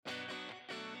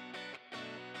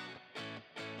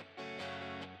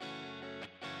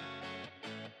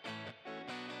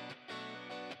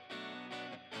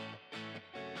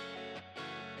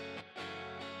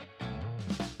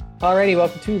Alrighty,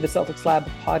 welcome to the Celtics Lab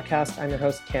podcast. I'm your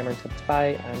host, Cameron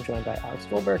Tipsby. I'm joined by Alex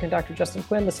Goldberg and Dr. Justin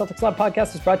Quinn. The Celtics Lab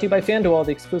podcast is brought to you by FanDuel,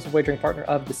 the exclusive wagering partner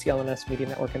of the CLNS Media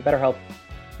Network and BetterHelp.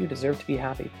 You deserve to be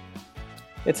happy.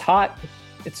 It's hot.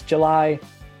 It's July.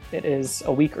 It is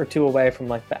a week or two away from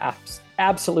like the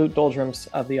absolute doldrums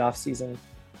of the offseason.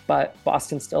 But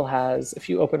Boston still has a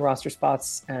few open roster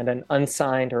spots and an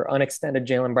unsigned or unextended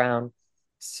Jaylen Brown.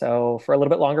 So for a little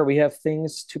bit longer, we have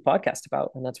things to podcast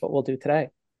about, and that's what we'll do today.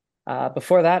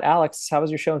 Before that, Alex, how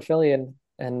was your show in Philly? And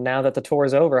now that the tour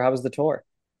is over, how was the tour?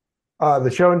 The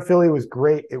show in Philly was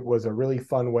great. It was a really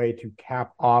fun way to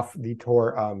cap off the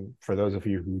tour. For those of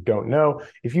you who don't know,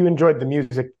 if you enjoyed the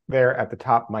music there at the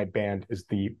top, my band is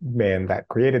the man that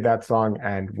created that song,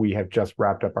 and we have just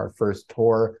wrapped up our first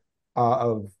tour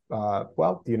of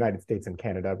the United States and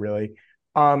Canada, really.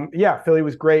 Philly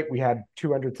was great. We had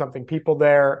 200 something people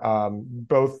there,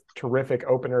 both terrific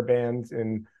opener bands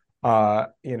in it's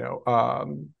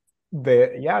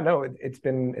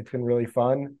been really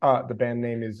fun. The band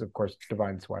name is of course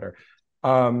Divine Sweater.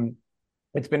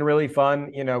 It's been really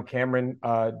fun. Cameron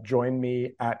joined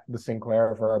me at the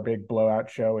Sinclair for our big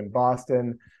blowout show in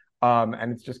Boston.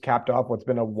 And it's just capped off what's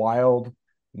been a wild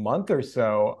month or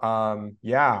so.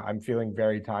 I'm feeling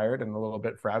very tired and a little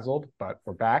bit frazzled, but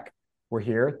we're back. We're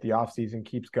here. The off season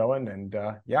keeps going, and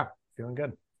feeling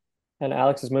good. And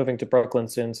Alex is moving to Brooklyn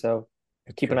soon, so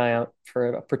keep an eye out for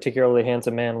a particularly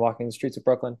handsome man walking the streets of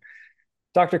Brooklyn.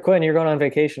 Dr. Quinn, you're going on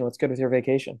vacation. What's good with your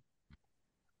vacation?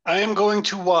 I am going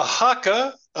to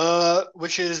Oaxaca,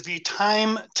 which is the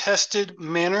time-tested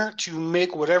manner to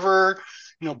make whatever,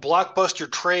 blockbuster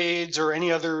trades or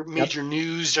any other major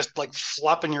news just like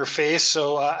flop in your face.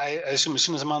 So I assume as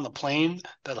soon as I'm on the plane,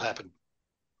 that'll happen.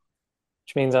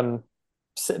 Which means I'm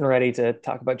sitting ready to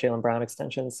talk about Jaylen Brown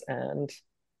extensions and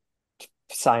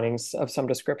signings of some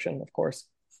description, of course.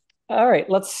 All right,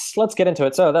 let's get into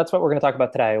it. So that's what we're going to talk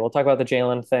about today. We'll talk about the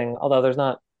Jaylen thing, although there's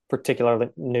not particular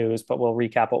news, but we'll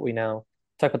recap what we know.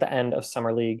 Talk about the end of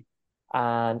Summer League.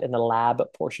 And in the lab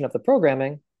portion of the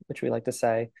programming, which we like to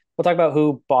say, we'll talk about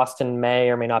who Boston may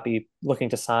or may not be looking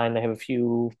to sign. They have a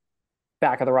few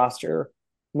back of the roster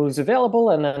moves available,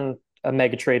 and then a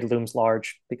mega trade looms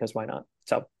large because why not?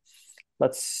 So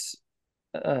let's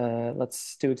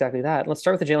do exactly that. Let's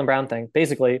start with the Jaylen Brown thing.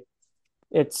 Basically,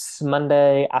 it's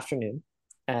Monday afternoon,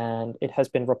 and it has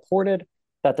been reported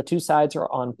that the two sides are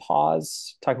on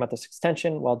pause talking about this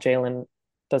extension while Jaylen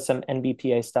does some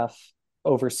NBPA stuff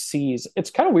overseas.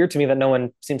 It's kind of weird to me that no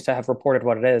one seems to have reported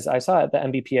what it is. I saw it, the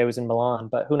NBPA was in Milan,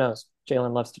 but who knows?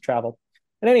 Jaylen loves to travel.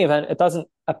 In any event, it doesn't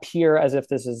appear as if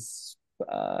this is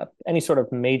any sort of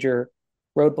major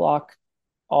roadblock.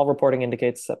 All reporting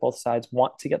indicates that both sides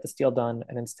want to get this deal done,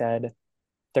 and instead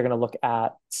they're going to look at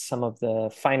some of the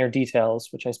finer details,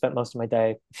 which I spent most of my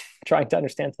day trying to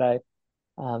understand today,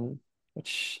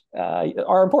 which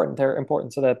are important. They're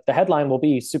important. So that the headline will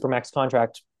be Supermax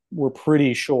contract, we're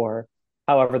pretty sure.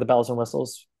 However, the bells and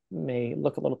whistles may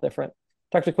look a little different.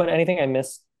 Dr. Quinn, anything I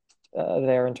missed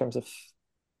there in terms of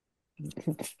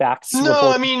facts?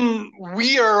 No, I mean,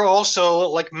 we are also,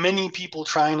 like many people,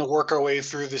 trying to work our way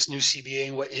through this new CBA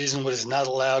and what is and what is not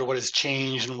allowed, what has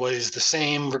changed and what is the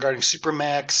same regarding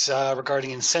Supermax, regarding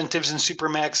incentives in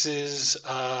Supermaxes.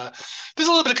 There's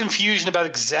a little bit of confusion about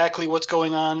exactly what's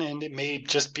going on, and it may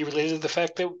just be related to the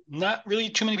fact that not really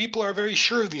too many people are very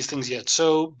sure of these things yet.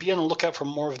 So be on the lookout for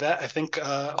more of that. I think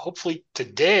hopefully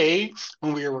today,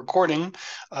 when we are recording,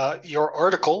 your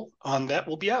article on that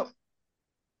will be out.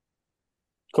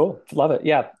 Cool. Love it.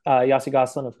 Yeah. Yossi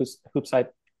Goslin of Hoopsite.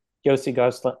 Yossi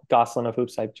Goslin of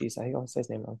Hoopsite. Jeez, I always say his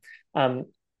name wrong.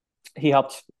 He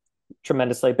helped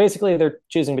tremendously. Basically, they're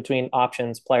choosing between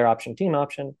options, player option, team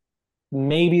option.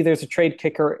 Maybe there's a trade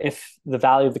kicker if the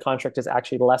value of the contract is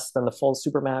actually less than the full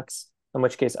Supermax, in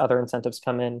which case other incentives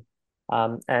come in.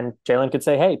 And Jaylen could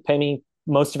say, hey, pay me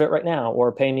most of it right now,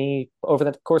 or pay me over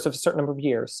the course of a certain number of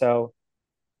years. So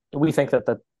we think that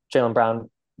the Jaylen Brown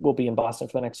will be in Boston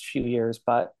for the next few years,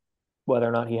 but whether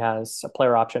or not he has a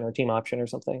player option or team option or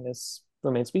something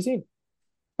remains to be seen.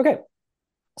 Okay,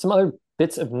 some other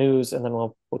bits of news, and then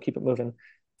we'll keep it moving.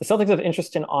 The Celtics have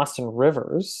interest in Austin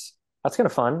Rivers. That's kind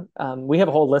of fun. We have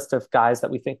a whole list of guys that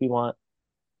we think we want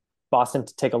Boston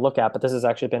to take a look at, but this has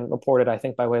actually been reported, I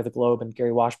think, by way of the Globe and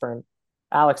Gary Washburn.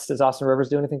 Alex, does Austin Rivers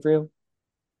do anything for you?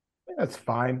 That's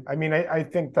fine. I mean, I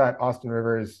think that Austin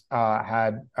Rivers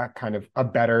had a kind of a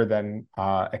better than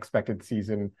expected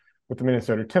season with the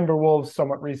Minnesota Timberwolves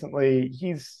somewhat recently.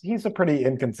 He's a pretty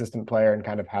inconsistent player and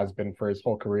kind of has been for his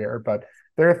whole career, but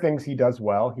there are things he does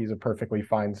well. He's a perfectly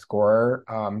fine scorer.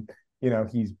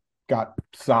 He's got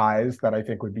size that I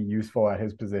think would be useful at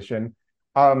his position.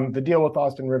 The deal with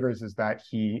Austin Rivers is that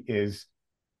he is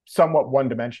somewhat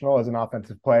one-dimensional as an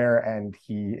offensive player, and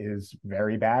he is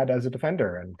very bad as a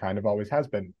defender and kind of always has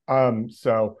been.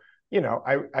 So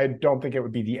I don't think it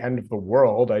would be the end of the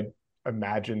world. I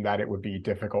imagine that it would be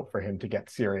difficult for him to get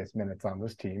serious minutes on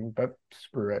this team, but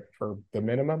screw it, for the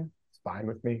minimum, it's fine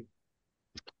with me.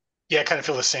 Yeah, I kind of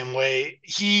feel the same way.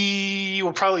 He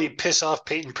will probably piss off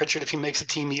Peyton Pritchard if he makes the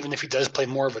team, even if he does play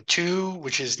more of a two,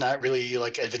 which is not really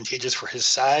like advantageous for his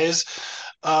size.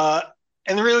 Uh,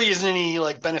 and there really isn't any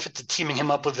like benefit to teaming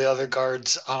him up with the other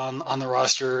guards on the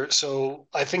roster. So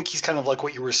I think he's kind of like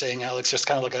what you were saying, Alex, just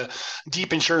kind of like a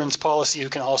deep insurance policy who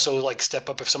can also like step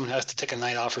up if someone has to take a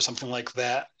night off or something like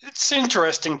that. It's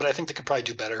interesting, but I think they could probably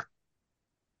do better.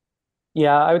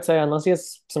 Yeah, I would say unless he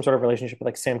has some sort of relationship with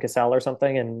like Sam Cassell or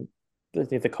something, and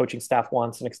the coaching staff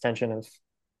wants an extension of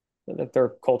their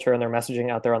culture and their messaging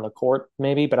out there on the court,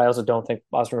 maybe. But I also don't think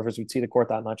Austin Rivers would see the court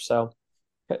that much. So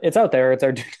it's out there. It's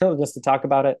our due diligence to talk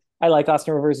about it. I like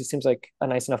Austin Rivers. He seems like a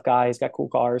nice enough guy. He's got cool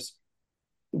cars.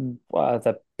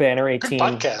 The Banner Good 18,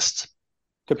 podcast.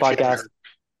 good If you haven't podcast.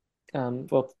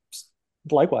 heard. Well,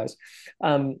 likewise.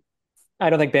 Um, I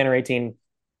don't think Banner 18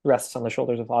 rests on the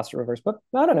shoulders of Austin Rivers, but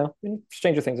I don't know.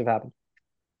 Stranger things have happened.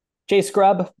 Jay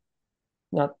Scrub,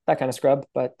 not that kind of scrub,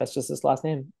 but that's just his last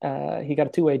name. He got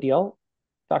a two-way deal.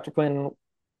 Dr. Quinn,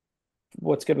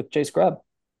 what's good with Jay Scrub?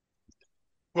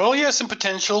 Well, he has some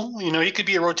potential. He could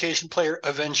be a rotation player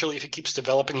eventually if he keeps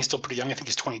developing. He's still pretty young. I think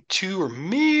he's 22 or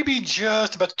maybe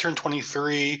just about to turn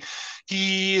 23.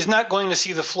 He is not going to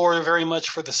see the floor very much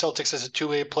for the Celtics as a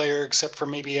two-way player, except for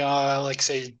maybe, like,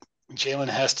 say, Jalen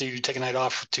has to take a night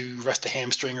off to rest a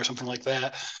hamstring or something like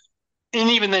that. And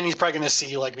even then, he's probably going to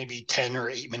see like maybe 10 or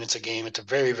 8 minutes a game at the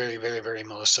very, very, very, very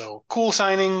most. So cool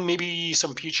signing, maybe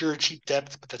some future cheap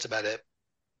depth, but that's about it.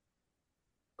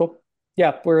 Cool.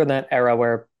 Yeah, we're in that era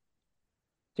where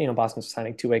Boston's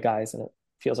signing two-way guys, and it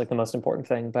feels like the most important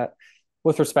thing. But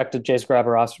with respect to Jay Scrub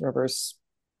or Austin Rivers,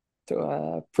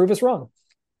 to prove us wrong.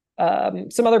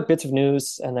 Some other bits of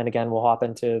news, and then again we'll hop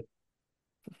into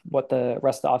what the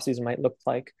rest of the offseason might look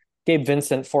like. Gabe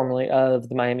Vincent, formerly of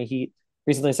the Miami Heat,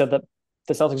 recently said that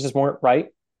the Celtics just weren't right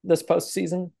this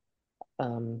postseason.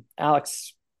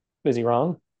 Alex, is he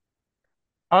wrong?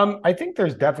 I think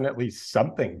there's definitely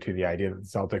something to the idea that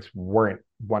the Celtics weren't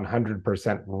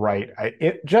 100% right.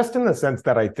 Just in the sense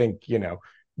that I think,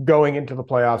 going into the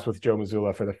playoffs with Joe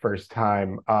Mazzulla for the first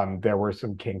time, there were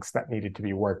some kinks that needed to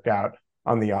be worked out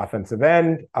on the offensive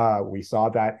end. We saw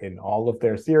that in all of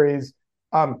their series.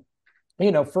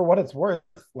 For what it's worth,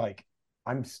 like,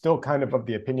 I'm still kind of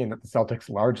the opinion that the Celtics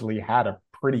largely had a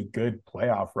pretty good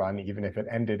playoff run, even if it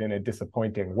ended in a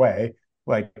disappointing way.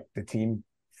 Like, the team,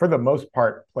 for the most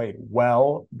part, played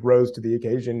well, rose to the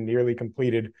occasion, nearly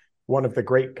completed one of the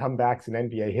great comebacks in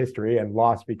NBA history, and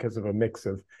lost because of a mix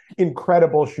of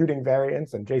incredible shooting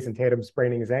variance and Jason Tatum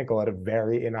spraining his ankle at a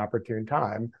very inopportune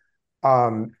time.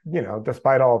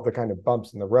 Despite all of the kind of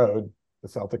bumps in the road, the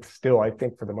Celtics still, I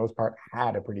think, for the most part,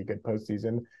 had a pretty good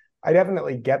postseason. I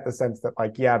definitely get the sense that,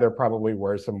 like, yeah, there probably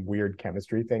were some weird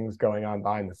chemistry things going on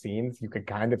behind the scenes. You could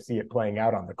kind of see it playing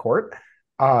out on the court,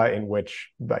 in which,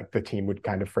 like, the team would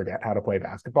kind of forget how to play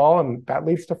basketball, and that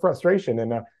leads to frustration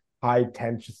in a high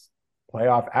tension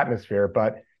playoff atmosphere.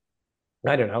 But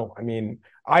I don't know. I mean,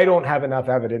 I don't have enough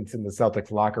evidence in the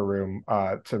Celtics locker room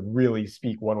to really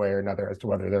speak one way or another as to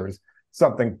whether there was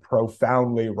something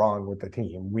profoundly wrong with the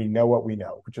team. We know what we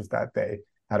know, which is that they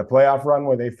had a playoff run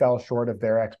where they fell short of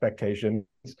their expectations.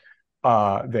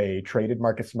 They traded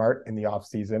Marcus Smart in the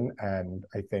offseason, and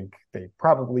I think they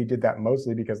probably did that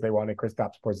mostly because they wanted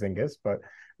Kristaps Porzingis, but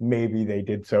maybe they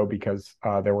did so because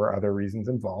there were other reasons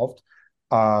involved.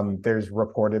 There's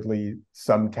reportedly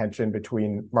some tension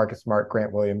between Marcus Smart,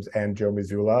 Grant Williams, and Joe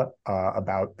Mazzulla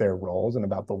about their roles and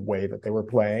about the way that they were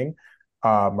playing.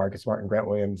 Marcus Smart and Grant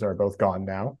Williams are both gone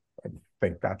now. I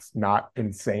think that's not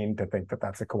insane to think that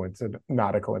that's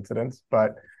not a coincidence.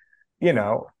 But,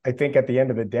 I think at the end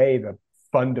of the day, the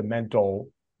fundamental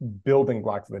building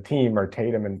blocks of the team are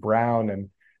Tatum and Brown and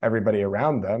everybody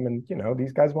around them. And,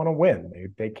 these guys want to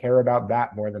win. They care about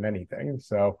that more than anything.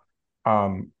 So,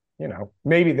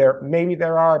 maybe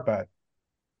there are, but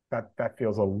that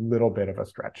feels a little bit of a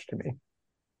stretch to me.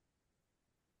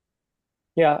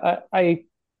 Yeah,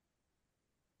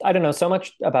 I don't know. So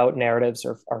much about narratives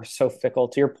are so fickle.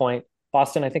 To your point,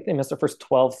 Boston, I think they missed their first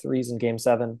 12 threes in game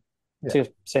seven, Yeah.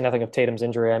 to say nothing of Tatum's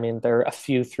injury. I mean, they're a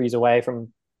few threes away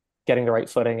from getting the right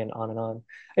footing and on and on.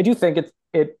 I do think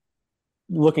it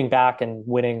looking back and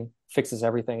winning fixes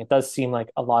everything. It does seem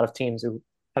like a lot of teams who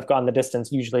have gone the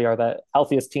distance usually are the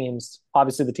healthiest teams.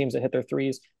 Obviously, the teams that hit their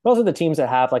threes, but also the teams that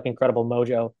have like incredible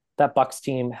mojo that Bucks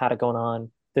team had it going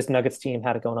on. This Nuggets team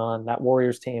had it going on. That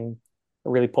Warriors team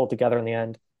really pulled together in the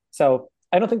end. So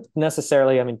I don't think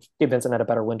necessarily, I mean, Gabe Vincent had a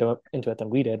better window into it than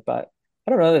we did, but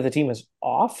I don't know that the team is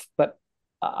off, but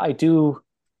I do,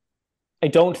 I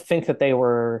don't think that they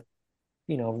were,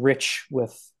 rich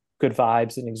with good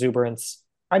vibes and exuberance.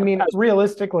 I mean,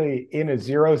 realistically, in a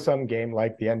zero-sum game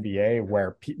like the NBA,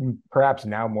 where perhaps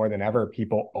now more than ever,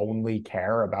 people only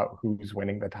care about who's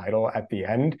winning the title at the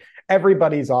end,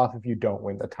 everybody's off if you don't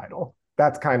win the title.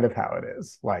 That's kind of how it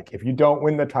is. Like, if you don't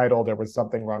win the title, there was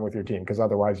something wrong with your team because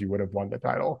otherwise you would have won the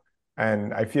title.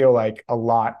 And I feel like a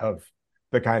lot of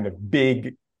the kind of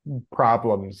big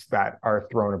problems that are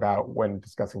thrown about when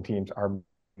discussing teams are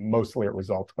mostly a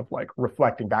result of like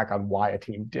reflecting back on why a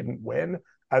team didn't win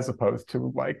as opposed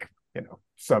to like,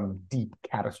 some deep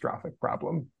catastrophic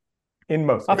problem in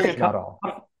most cases, not all.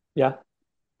 Yeah.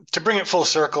 To bring it full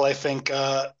circle, I think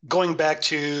going back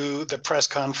to the press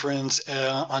conference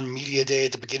on Media Day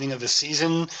at the beginning of the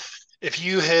season, if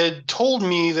you had told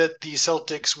me that the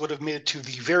Celtics would have made it to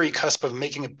the very cusp of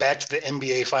making it back to the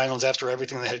NBA Finals after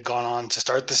everything that had gone on to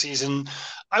start the season,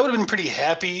 I would have been pretty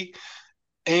happy.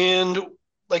 And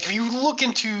like if you look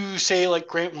into say like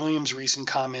Grant Williams' recent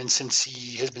comments since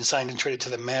he has been signed and traded to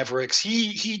the Mavericks,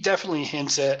 he definitely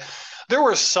hints at there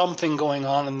was something going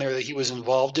on in there that he was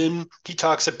involved in. He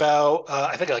talks about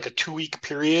I think like a 2 week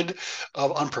period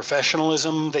of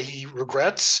unprofessionalism that he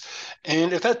regrets,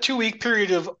 and if that 2 week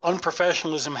period of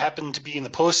unprofessionalism happened to be in the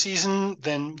postseason,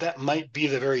 then that might be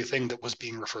the very thing that was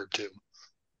being referred to.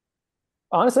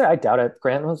 Honestly, I doubt it.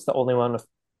 Grant was the only one with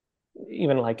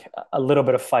even like a little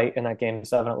bit of fight in that game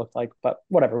seven, it looked like, but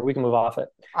whatever, we can move off it.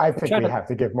 I think we have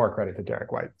to give more credit to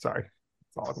Derek White. Sorry.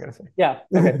 That's all I'm going to say. Yeah.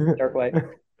 Okay. Derek White.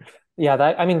 Yeah.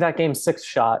 That game six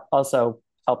shot also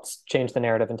helped change the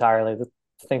narrative entirely.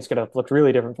 Things could have looked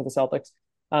really different for the Celtics.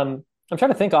 I'm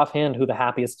trying to think offhand who the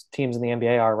happiest teams in the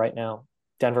NBA are right now.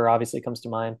 Denver obviously comes to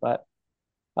mind, but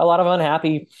a lot of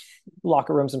unhappy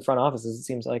locker rooms and front offices, it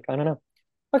seems like. I don't know.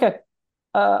 Okay.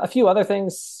 A few other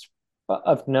things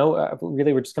of note.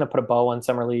 Really, we're just going to put a bow on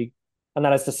Summer League. And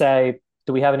that is to say,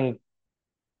 do we have any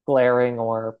glaring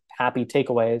or happy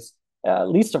takeaways?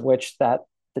 Least of which that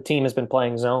the team has been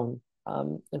playing zone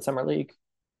in Summer League,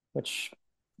 which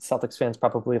Celtics fans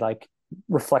probably like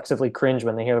reflexively cringe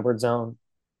when they hear the word zone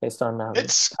based on.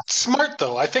 It's smart,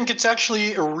 though. I think it's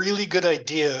actually a really good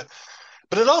idea.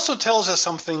 But it also tells us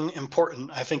something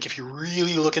important, I think, if you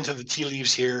really look into the tea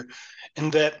leaves here, in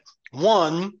that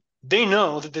one, they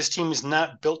know that this team is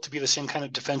not built to be the same kind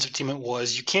of defensive team it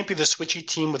was. You can't be the switchy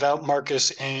team without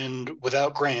Marcus and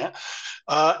without Grant.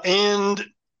 And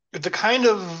the kind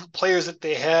of players that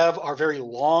they have are very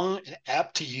long and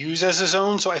apt to use as a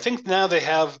zone. So I think now they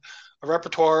have a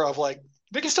repertoire of like,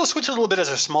 they can still switch a little bit as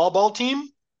a small ball team,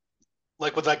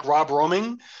 like with like Rob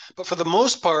roaming, but for the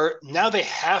most part, now they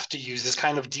have to use this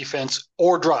kind of defense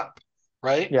or drop,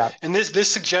 right? Yeah. And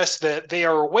this suggests that they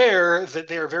are aware that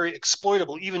they are very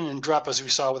exploitable, even in drop, as we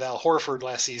saw with Al Horford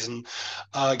last season,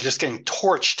 just getting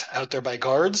torched out there by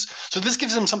guards. So this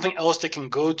gives them something else they can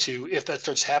go to if that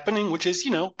starts happening, which is,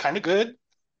 kind of good.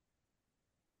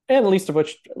 And least of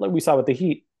which, like we saw with the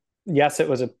Heat, yes, it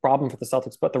was a problem for the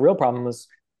Celtics, but the real problem was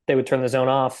they would turn the zone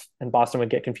off and Boston would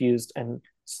get confused and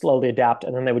slowly adapt,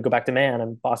 and then they would go back to man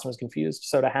and Boston was confused.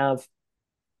 So to have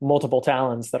multiple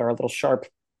talents that are a little sharp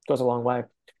goes a long way.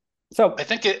 So I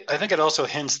think it also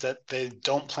hints that they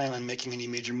don't plan on making any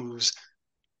major moves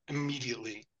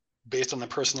immediately based on the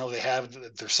personnel they have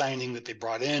that they're signing, that they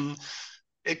brought in.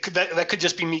 That could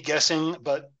just be me guessing,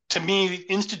 but to me,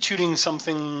 instituting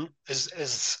something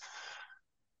as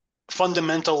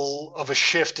fundamental of a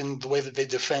shift in the way that they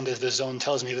defend as the zone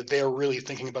tells me that they are really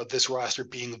thinking about this roster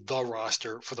being the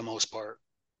roster for the most part.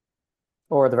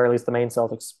 Or at the very least, the main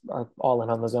Celtics are all in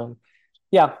on the zone.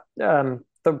 Yeah.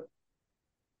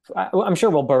 I'm sure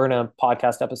we'll burn a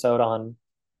podcast episode on,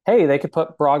 hey, they could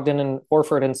put Brogdon and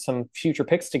Horford and some future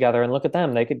picks together and look at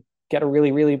them. They could get a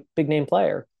really, really big name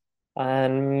player.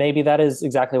 And maybe that is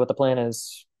exactly what the plan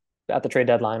is at the trade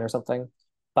deadline or something.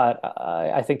 But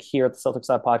I think here at the Celtics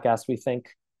Lab podcast, we think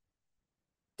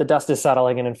the dust is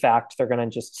settling. And in fact, they're going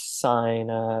to just sign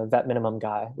a vet minimum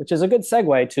guy, which is a good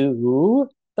segue to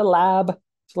the lab.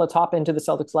 So let's hop into the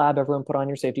Celtics Lab. Everyone put on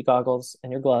your safety goggles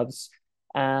and your gloves.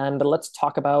 And let's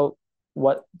talk about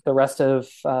what the rest of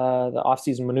the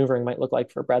offseason maneuvering might look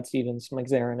like for Brad Stevens, Mike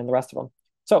Zarin, and the rest of them.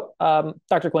 So,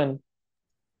 Dr. Quinn,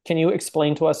 can you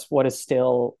explain to us what is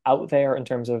still out there in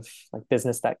terms of like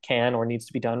business that can or needs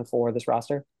to be done for this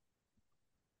roster?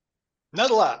 Not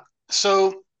a lot.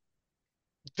 So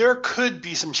there could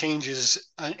be some changes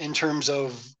in terms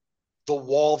of the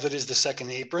wall that is the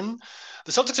second apron.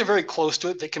 The Celtics are very close to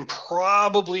it. They can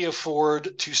probably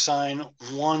afford to sign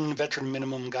one veteran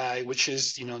minimum guy, which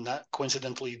is, not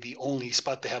coincidentally the only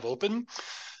spot they have open.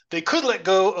 They could let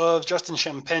go of Justin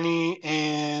Champagnie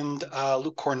and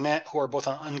Luke Cornett, who are both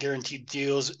on unguaranteed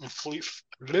deals, and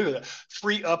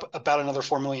free up about another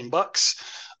 $4 million.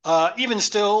 Even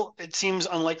still, it seems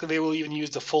unlikely they will even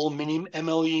use the full mini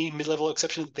MLE mid-level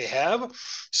exception that they have.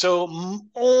 So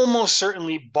almost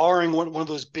certainly, barring one of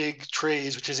those big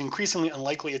trades, which is increasingly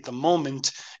unlikely at the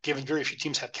moment, given very few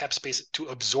teams have cap space to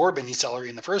absorb any salary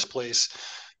in the first place.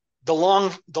 The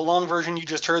long version you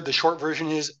just heard, the short version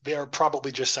is they are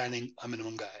probably just signing a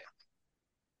minimum guy.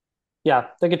 Yeah,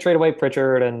 they could trade away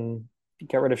Pritchard and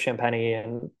get rid of Champagnie,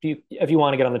 and if you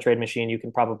want to get on the trade machine, you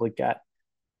can probably get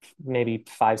maybe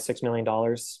 $5-6 million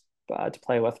to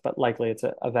play with, but likely it's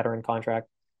a veteran contract.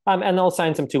 And they'll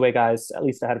sign some two-way guys at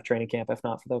least ahead of training camp, if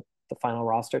not for the final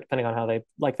roster, depending on how they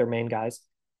like their main guys.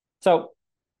 So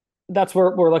that's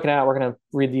what we're looking at. We're going to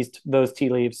read those tea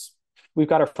leaves. We've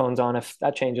got our phones on. If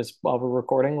that changes while we're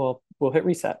recording, we'll hit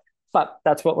reset. But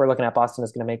that's what we're looking at. Boston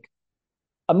is going to make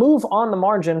a move on the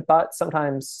margin, but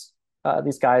sometimes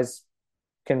these guys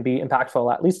can be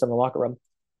impactful, at least in the locker room.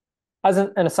 As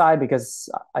an aside, because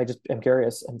I just am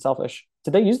curious and selfish,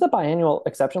 did they use the biannual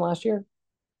exception last year?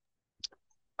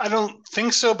 I don't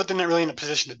think so, but they're not really in a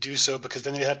position to do so because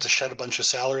then they have to shed a bunch of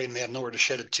salary and they have nowhere to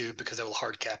shed it to because that will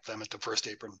hard cap them at the first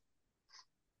apron.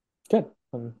 Good.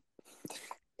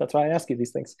 That's why I ask you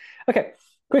these things. Okay,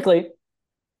 quickly,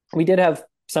 we did have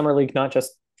Summer League not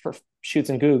just for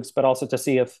shoots and googs, but also to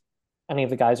see if any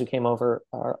of the guys who came over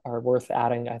are worth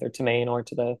adding either to Maine or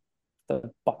to the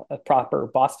proper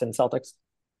Boston Celtics.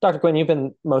 Dr. Quinn, you've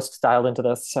been most dialed into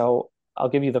this, so I'll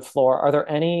give you the floor. Are there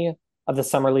any of the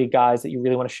Summer League guys that you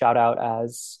really want to shout out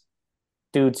as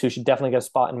dudes who should definitely get a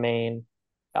spot in Maine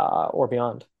or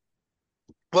beyond?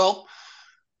 Well,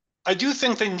 I do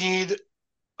think they need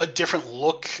a different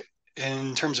look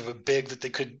in terms of a big that they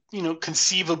could,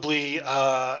 conceivably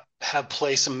have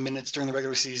play some minutes during the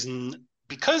regular season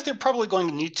because they're probably going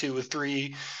to need to with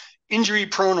three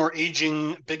injury-prone or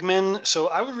aging big men. So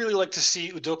I would really like to see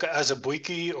Udoka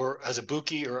Azubuike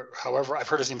or however, I've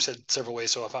heard his name said several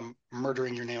ways. So if I'm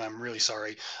murdering your name, I'm really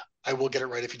sorry. I will get it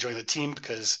right if you join the team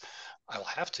because I will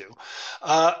have to.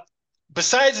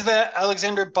 Besides that,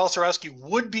 Alexander Balcerowski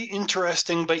would be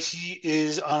interesting, but he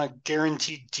is on a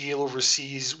guaranteed deal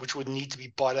overseas, which would need to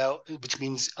be bought out, which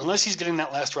means unless he's getting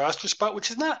that last roster spot,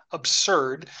 which is not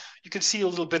absurd, you could see a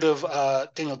little bit of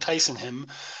Daniel Theis in him.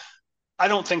 I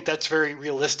don't think that's very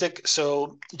realistic.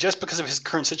 So just because of his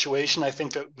current situation, I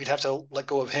think that we'd have to let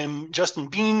go of him. Justin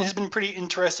Bean has been pretty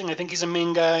interesting. I think he's a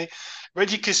main guy.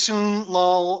 Reggie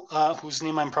Kissoon-Lal, whose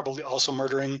name I'm probably also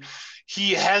murdering,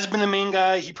 he has been a main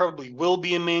guy. He probably will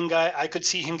be a main guy. I could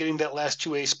see him getting that last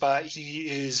 2A spot. He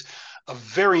is a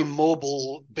very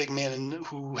mobile big man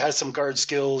who has some guard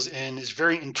skills and is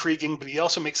very intriguing, but he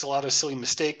also makes a lot of silly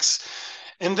mistakes.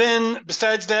 And then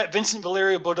besides that, Vincent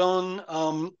Valerio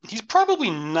Bodon, he's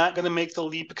probably not going to make the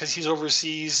leap because he's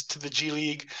overseas to the G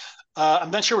League.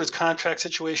 I'm not sure what his contract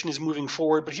situation is moving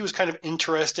forward, but he was kind of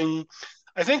interesting.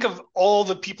 I think of all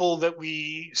the people that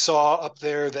we saw up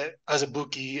there, that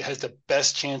Azubuike has the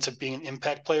best chance of being an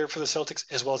impact player for the Celtics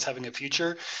as well as having a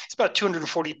future. He's about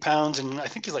 240 pounds, and I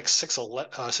think he's like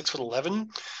 6'11".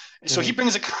 So he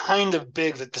brings a kind of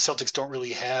big that the Celtics don't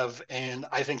really have, and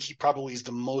I think he probably is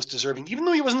the most deserving, even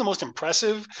though he wasn't the most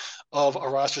impressive, of a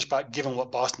roster spot given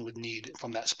what Boston would need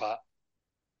from that spot.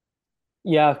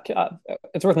 Yeah,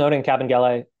 it's worth noting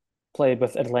Kabengele played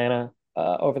with Atlanta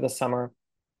over the summer.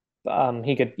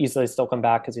 He could easily still come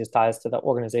back because he has ties to the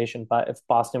organization. But if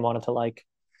Boston wanted to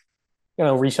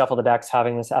reshuffle the decks,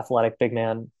 having this athletic big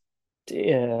man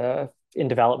in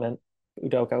development,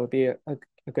 Udoka would be a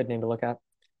good name to look at.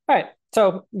 All right,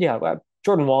 so yeah,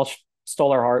 Jordan Walsh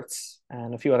stole our hearts,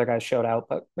 and a few other guys showed out,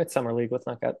 but it's summer league. Let's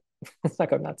not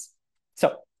go nuts.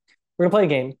 So we're gonna play a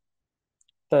game.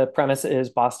 The premise is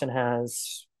Boston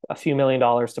has a few $1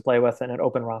 million to play with and an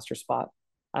open roster spot,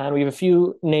 and we have a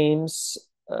few names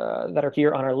that are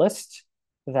here on our list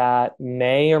that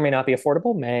may or may not be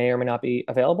affordable, may or may not be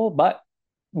available, but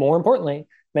more importantly,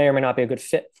 may or may not be a good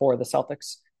fit for the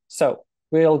Celtics. So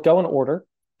we'll go in order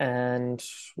and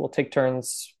we'll take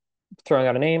turns throwing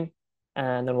out a name,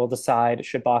 and then we'll decide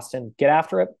should Boston get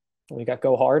after it. We got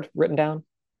go hard written down,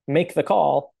 make the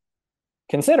call,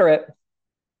 consider it,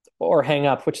 or hang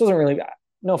up, which doesn't really,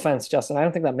 no offense, Justin, I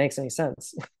don't think that makes any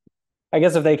sense. I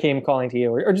guess if they came calling to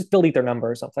you or just delete their number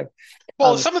or something.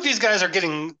 Well, some of these guys are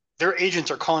getting, their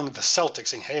agents are calling the Celtics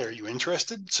saying, hey, are you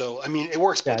interested? So, I mean, it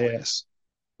works both ways.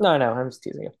 No, I'm just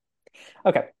teasing you.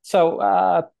 Okay,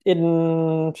 so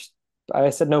in I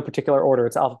said no particular order.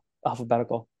 It's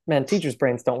alphabetical. Man, teachers'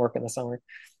 brains don't work in the summer.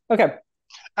 Okay,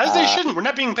 As they uh, shouldn't. We're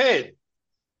not being paid.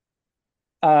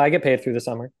 I get paid through the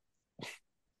summer.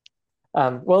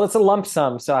 Well, it's a lump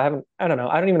sum, so I don't know.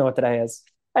 I don't even know what today is.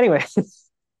 Anyway,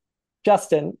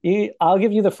 Justin, I'll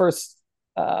give you the first.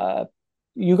 Uh,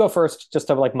 you go first, just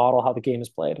to like model how the game is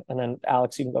played, and then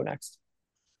Alex, you can go next.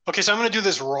 Okay, so I'm going to do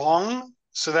this wrong,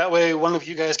 so that way one of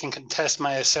you guys can contest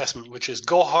my assessment, which is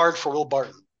go hard for Will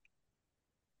Barton.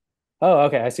 Oh,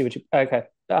 okay. I see what you. Okay.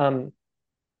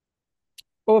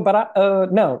 Oh,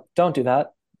 but no, don't do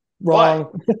that. Why?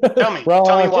 Wrong. Tell me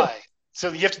Wrong. why.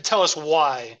 So you have to tell us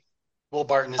why Will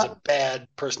Barton is a bad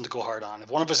person to go hard on. If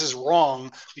one of us is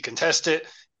wrong, we contest it.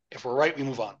 If we're right, we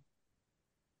move on.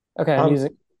 Okay, I'm Um,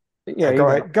 using. Yeah, yeah, you go go.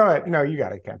 ahead. Go ahead. No, you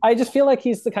got it, Ken. I just feel like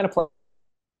he's the kind of player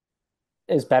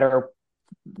is better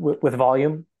with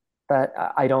volume. But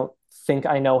I don't think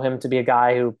I know him to be a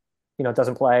guy who,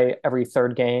 doesn't play every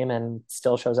third game and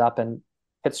still shows up and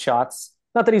hits shots.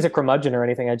 Not that he's a curmudgeon or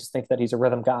anything. I just think that he's a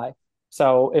rhythm guy.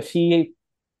 So if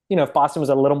Boston was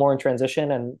a little more in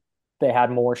transition and they had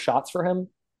more shots for him,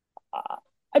 uh,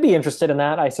 I'd be interested in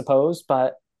that, I suppose.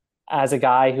 But as a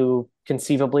guy who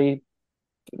conceivably,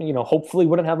 hopefully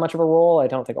wouldn't have much of a role, I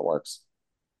don't think it works.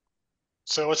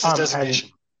 So what's his And designation?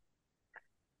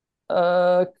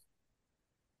 Uh,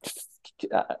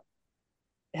 uh,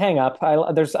 Hang up.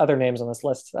 There's other names on this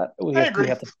list that we I have we agree.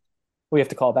 have to we have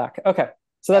to call back. Okay,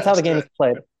 so Yeah, that's how let's the do game is it.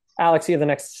 played. Alex, you have the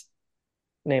next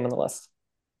name on the list.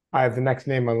 I have the next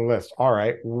name on the list. All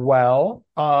right. Well,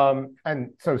 and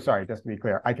so sorry, just to be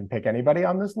clear, I can pick anybody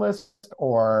on this list,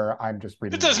 or I'm just It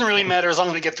reading the doesn't next really name. matter as long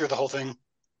as we get through the whole thing.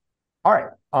 All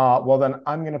right. Well then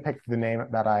I'm gonna pick the name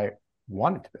that I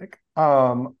wanted to pick,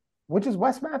 which is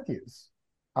Wes Matthews.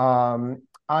 I'm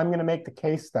gonna make the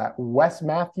case that Wes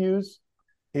Matthews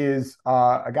is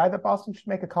a guy that Boston should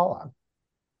make a call on.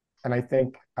 And I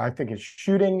think his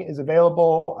shooting is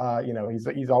available.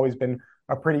 He's always been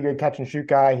a pretty good catch and shoot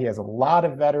guy. He has a lot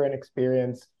of veteran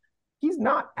experience. He's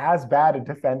not as bad a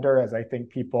defender as I think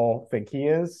people think he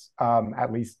is.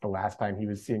 At least the last time he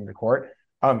was seeing the court.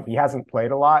 He hasn't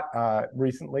played a lot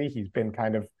recently. He's been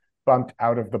kind of bumped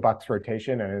out of the Bucks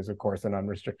rotation and is of course an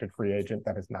unrestricted free agent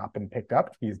that has not been picked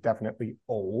up. He's definitely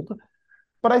old,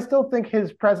 but I still think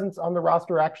his presence on the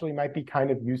roster actually might be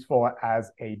kind of useful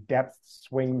as a depth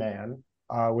swing man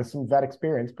with some vet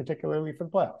experience, particularly for the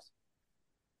playoffs.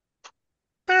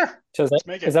 So Let's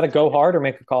make is it. that a go hard or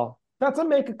make a call? That's a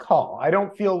make a call. I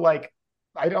don't feel like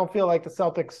the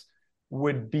Celtics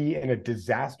would be in a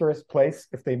disastrous place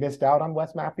if they missed out on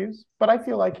Wes Matthews, but I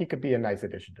feel like he could be a nice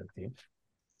addition to the team.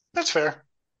 That's fair.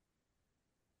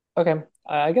 Okay,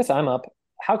 I guess I'm up.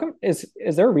 How come is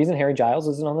there a reason Harry Giles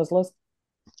isn't on this list?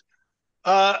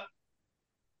 Uh,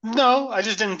 no, I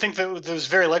just didn't think that it was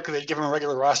very likely they'd give him a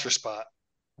regular roster spot.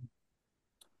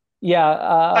 Yeah.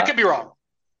 I could be wrong.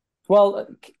 Well,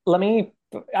 let me.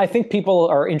 I think people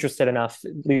are interested enough,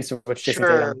 at least of which Jason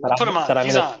Sure, Tatum, we'll put him on. that I'm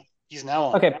He's gonna. on. He's now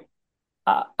on. Okay,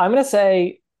 I'm gonna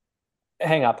say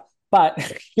hang up. But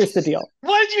here's the deal.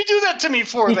 Why did you do that to me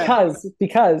for then?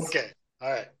 Because Okay. All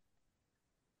right.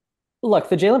 look,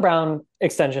 the Jaylen Brown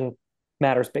extension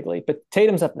matters bigly, but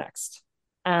Tatum's up next.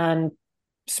 And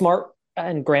Smart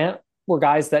and Grant were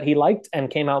guys that he liked and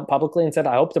came out publicly and said,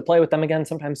 I hope to play with them again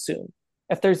sometime soon.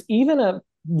 If there's even a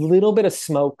little bit of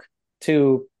smoke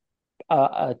to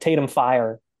a Tatum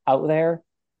fire out there,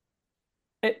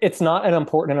 it's not an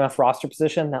important enough roster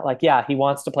position that, like, yeah, he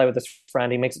wants to play with his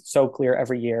friend. He makes it so clear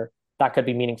every year that could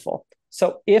be meaningful.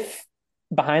 So if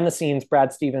behind the scenes,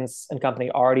 Brad Stevens and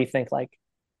company already think like,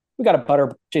 we got to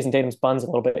butter Jason Tatum's buns a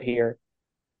little bit here,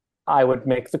 I would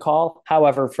make the call.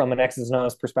 However, from an X's and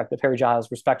O's perspective, Harry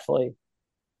Giles, respectfully,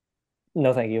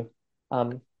 no, thank you.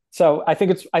 So I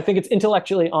think it's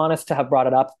intellectually honest to have brought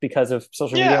it up because of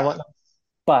social media and Yeah. whatnot.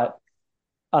 But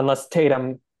unless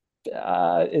Tatum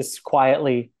is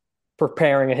quietly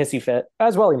preparing a hissy fit,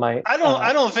 as well he might. I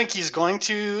don't think he's going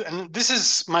to, and this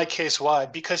is my case why,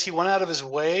 because he went out of his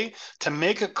way to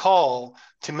make a call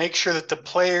to make sure that the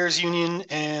players union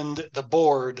and the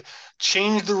board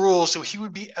changed the rules so he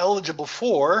would be eligible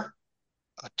for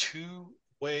a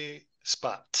two-way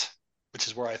spot, which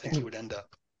is where I think he would end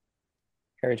up.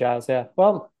 Harry Giles, yeah.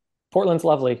 Well, Portland's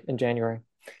lovely in January.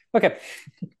 Okay,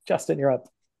 Justin, you're up.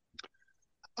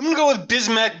 I'm going to go with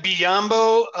Bismack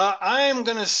Biyombo. I'm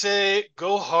going to say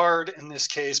go hard in this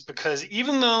case because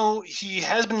even though he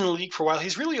has been in the league for a while,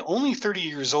 he's really only 30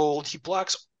 years old. He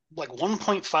blocks like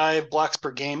 1.5 blocks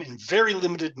per game in very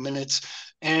limited minutes.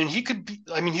 And he could be,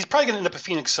 I mean, he's probably going to end up a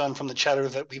Phoenix Sun from the chatter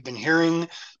that we've been hearing.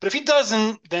 But if he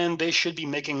doesn't, then they should be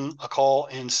making a call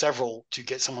and several to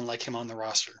get someone like him on the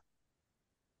roster.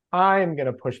 I'm going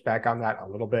to push back on that a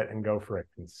little bit and go for a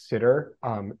consider.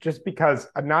 Just because,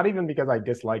 not even because I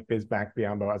dislike Bismack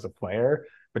Biyombo as a player,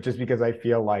 but just because I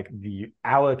feel like the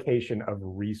allocation of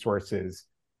resources,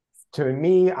 to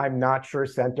me, I'm not sure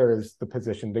center is the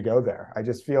position to go there. I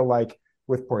just feel like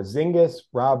with Porzingis,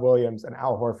 Rob Williams, and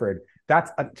Al Horford,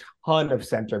 that's a ton of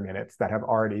center minutes that have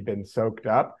already been soaked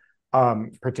up.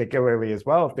 Particularly as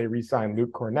well, if they re-sign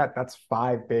Luke Kornet, that's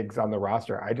 5 bigs on the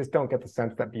roster. I just don't get the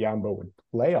sense that Biyombo would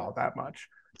play all that much.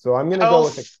 So I'm going to go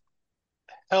with a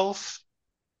health.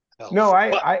 No,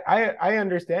 I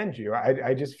understand you.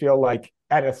 I just feel like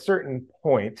at a certain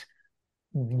point,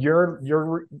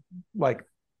 you're like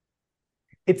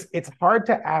it's hard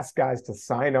to ask guys to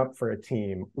sign up for a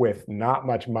team with not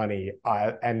much money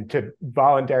and to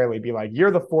voluntarily be like,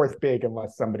 you're the 4th big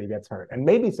unless somebody gets hurt. And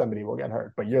maybe somebody will get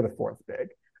hurt, but you're the 4th big.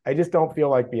 I just don't feel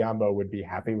like Biyombo would be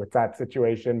happy with that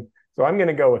situation. So I'm going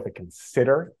to go with a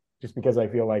consider just because I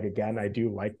feel like, again, I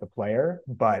do like the player,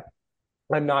 but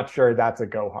I'm not sure that's a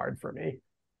go hard for me.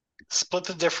 Split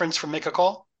the difference for make a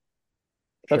call.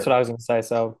 That's what I was going to say.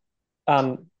 So,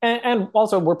 and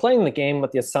also we're playing the game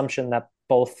with the assumption that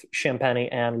both Champagnie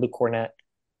and Luke Kornet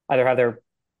either have their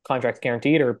contracts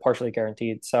guaranteed or partially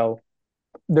guaranteed. So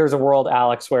there's a world,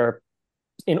 Alex, where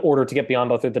in order to get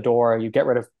Biyombo through the door, you get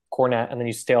rid of Kornet and then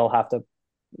you still have to,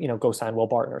 go sign Will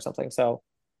Barton or something. So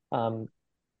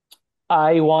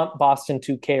I want Boston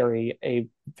to carry a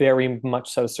very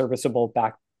much so serviceable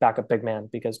backup big man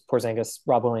because Porzingis,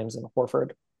 Rob Williams, and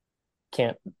Horford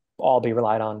can't all be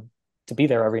relied on to be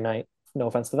there every night. No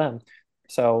offense to them.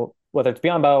 So whether it's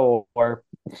Biyombo or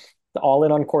all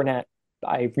in on Kornet,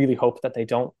 I really hope that they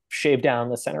don't shave down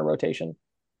the center rotation.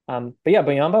 But yeah,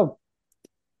 Biyombo,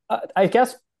 I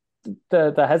guess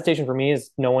the hesitation for me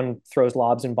is no one throws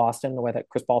lobs in Boston the way that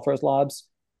Chris Paul throws lobs.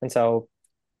 And so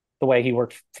the way he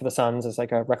worked for the Suns as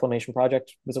like a reclamation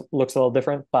project looks a little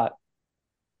different, but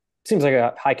seems like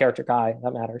a high character guy.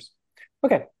 That matters.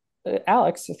 Okay.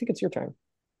 Alex, I think it's your turn.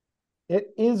 It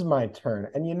is my turn.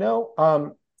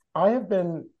 And I have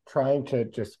been trying to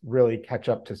just really catch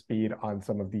up to speed on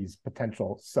some of these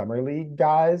potential summer league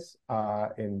guys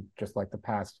in just like the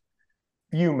past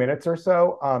few minutes or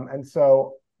so. And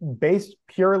so based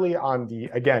purely on the,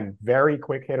 again, very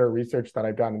quick hitter research that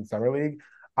I've done in summer league,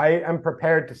 I am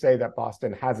prepared to say that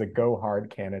Boston has a go hard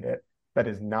candidate that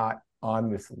is not on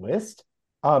this list.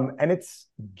 And it's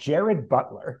Jared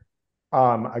Butler,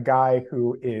 a guy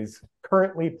who is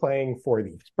currently playing for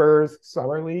the Spurs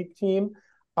Summer League team.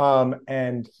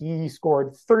 And he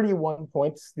scored 31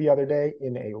 points the other day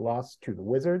in a loss to the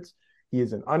Wizards. He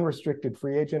is an unrestricted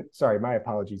free agent. Sorry, my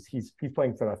apologies. He's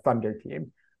playing for the Thunder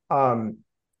team.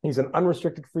 He's an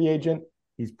unrestricted free agent.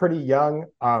 He's pretty young.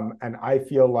 And I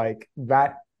feel like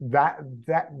that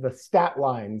the stat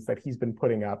lines that he's been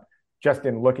putting up just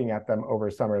in looking at them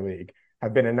over Summer League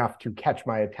have been enough to catch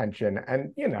my attention.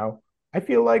 And, I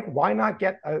feel like why not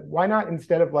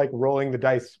instead of like rolling the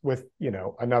dice with,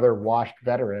 another washed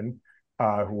veteran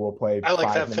who will play I like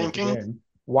 5 that minutes thinking. in,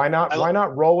 why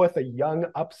not roll with a young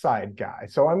upside guy?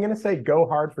 So I'm going to say go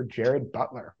hard for Jared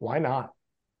Butler. Why not?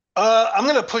 I'm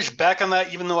going to push back on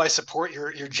that, even though I support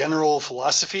your general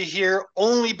philosophy here,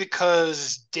 only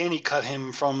because Danny cut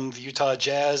him from the Utah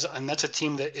Jazz, and that's a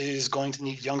team that is going to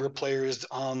need younger players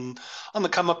on the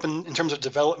come up in terms of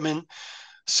development.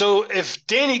 So if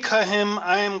Danny cut him,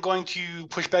 I am going to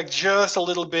push back just a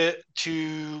little bit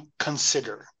to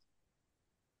consider.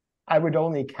 I would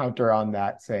only counter on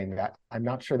that saying that I'm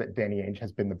not sure that Danny Ainge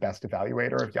has been the best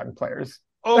evaluator of young players.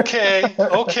 Okay.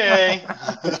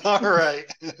 All right.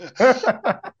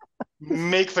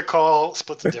 Make the call,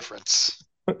 split the difference.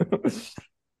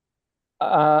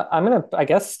 I'm going to, I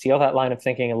guess, steal that line of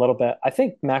thinking a little bit. I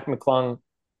think Mac McClung,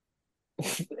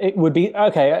 it would be,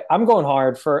 okay, I'm going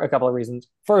hard for a couple of reasons.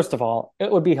 First of all,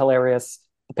 it would be hilarious.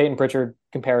 The Peyton Pritchard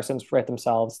comparisons write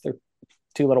themselves. They're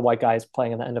 2 little white guys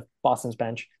playing on the end of Boston's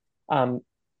bench.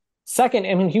 Second,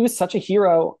 I mean, he was such a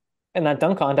hero in that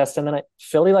dunk contest. And then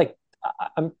Philly, like,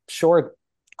 I'm sure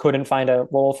couldn't find a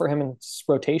role for him in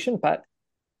rotation, but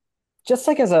just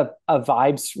like as a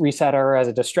vibes resetter, as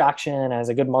a distraction, as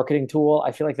a good marketing tool,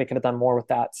 I feel like they could have done more with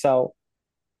that. So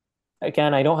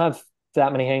again, I don't have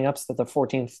that many hangups that the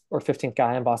 14th or 15th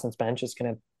guy on Boston's bench is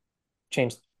going to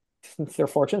change their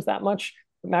fortunes that much.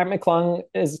 Matt McClung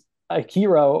is a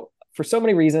hero for so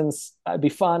many reasons. It'd be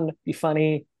fun, be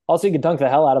funny. Also, he could dunk the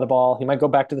hell out of the ball. He might go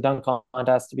back to the dunk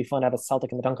contest to be fun to have a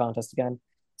Celtic in the dunk contest again.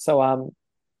 So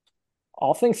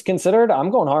all things considered,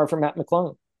 I'm going hard for Matt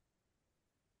McClung.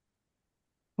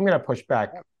 I'm going to push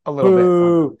back a little bit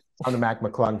Boo. on the Mac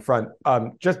McClung front,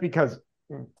 just because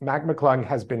Mac McClung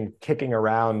has been kicking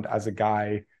around as a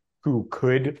guy who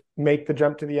could make the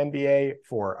jump to the NBA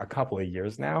for a couple of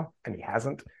years now, and he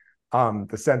hasn't.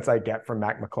 The sense I get from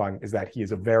Mac McClung is that he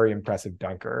is a very impressive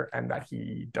dunker and that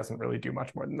he doesn't really do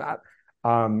much more than that.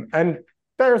 And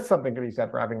there's something to be said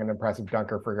for having an impressive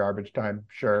dunker for garbage time,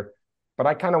 sure. But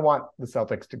I kind of want the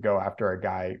Celtics to go after a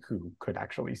guy who could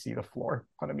actually see the floor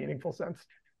on a meaningful sense.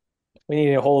 We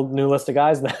need a whole new list of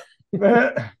guys now.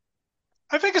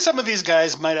 I think some of these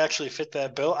guys might actually fit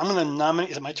that bill. I'm going to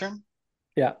nominate. Is it my turn?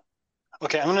 Yeah.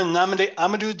 Okay, I'm going to nominate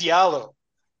Amadou Diallo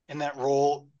in that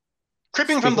role.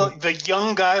 Creeping from the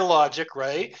young guy logic,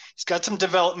 right? He's got some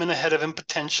development ahead of him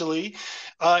potentially.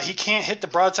 He can't hit the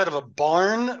broadside of a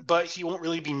barn, but he won't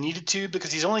really be needed to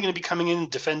because he's only going to be coming in and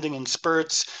defending in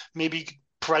spurts, maybe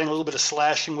providing a little bit of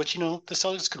slashing, which, the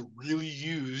Celtics could really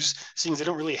use, seeing as they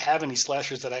don't really have any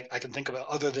slashers that I can think about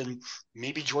other than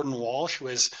maybe Jordan Walsh, who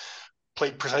has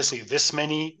played precisely this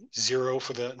many, 0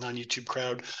 for the non-YouTube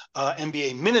crowd,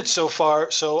 NBA minutes so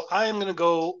far. So I am going to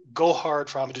go hard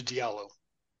for Amadou Diallo.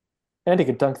 And he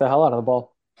could dunk the hell out of the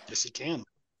ball. Yes, he can.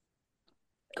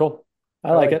 Cool.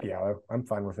 I like it. Diallo. I'm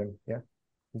fine with him. Yeah,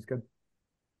 he's good.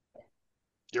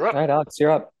 You're up. All right, Alex, you're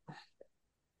up.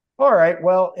 All right.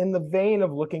 Well, in the vein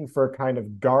of looking for kind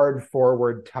of guard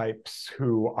forward types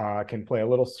who can play a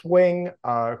little swing,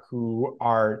 who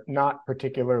are not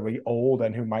particularly old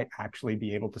and who might actually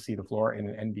be able to see the floor in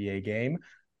an NBA game,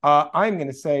 I'm going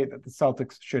to say that the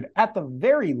Celtics should, at the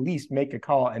very least, make a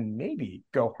call and maybe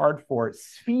go hard for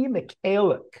Svi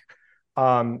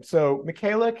Mykhailiuk. So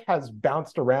Mykhailiuk has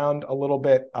bounced around a little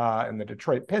bit in the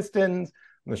Detroit Pistons,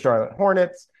 and the Charlotte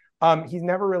Hornets. He's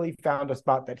never really found a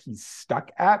spot that he's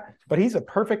stuck at, but he's a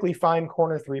perfectly fine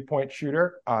corner three-point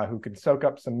shooter who can soak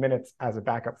up some minutes as a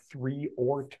backup 3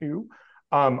 or 2.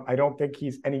 I don't think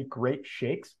he's any great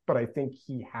shakes, but I think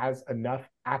he has enough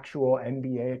actual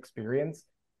NBA experience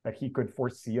that he could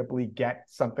foreseeably get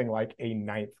something like a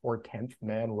 9th or 10th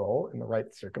man role in the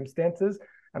right circumstances.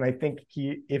 And I think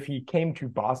if he came to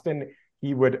Boston,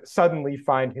 he would suddenly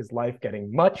find his life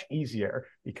getting much easier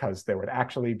because there would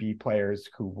actually be players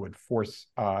who would force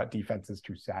defenses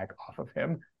to sag off of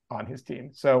him on his team.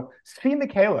 So Svi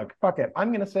Mykhailiuk, fuck it. I'm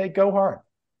going to say go hard.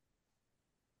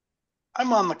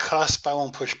 I'm on the cusp. I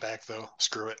won't push back, though.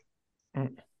 Screw it.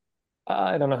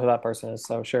 I don't know who that person is,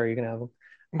 so sure, you can have him.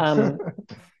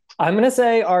 I'm going to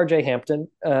say RJ Hampton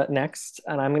next,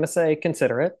 and I'm going to say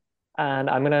consider it. And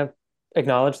I'm going to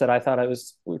acknowledge that I thought we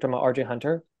were talking about RJ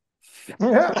Hunter.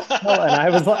 And I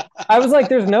was like,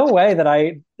 there's no way that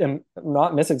I am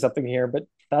not missing something here, but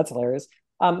that's hilarious.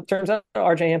 Turns out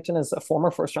RJ Hampton is a former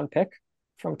first round pick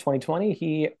from 2020.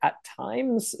 He at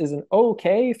times is an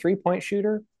okay 3-point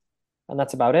shooter, and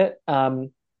that's about it.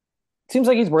 Seems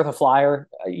like he's worth a flyer.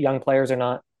 Young players are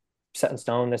not set in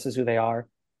stone. This is who they are.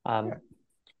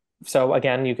 So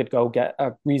again, you could go get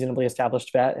a reasonably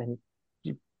established vet and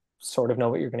you sort of know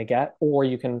what you're going to get, or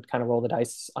you can kind of roll the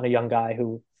dice on a young guy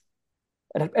who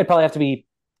it'd probably have to be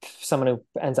someone who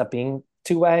ends up being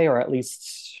two-way or at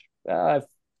least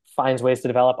finds ways to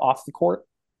develop off the court.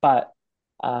 But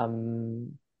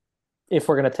if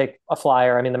we're going to take a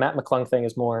flyer, I mean, the Matt McClung thing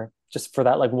is more just for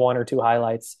that like 1 or 2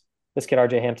 highlights. This kid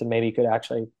RJ Hampton maybe could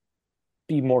actually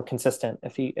be more consistent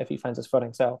if he finds his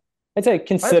footing. So I'd say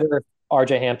consider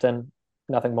RJ Hampton,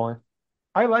 nothing more.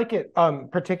 I like it,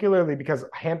 particularly because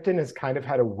Hampton has kind of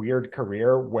had a weird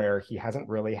career where he hasn't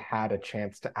really had a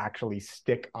chance to actually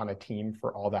stick on a team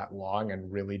for all that long and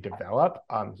really develop.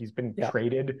 He's been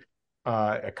traded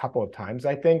a couple of times,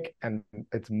 I think, and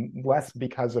it's less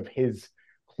because of his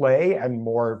play and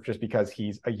more just because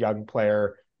he's a young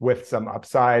player with some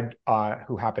upside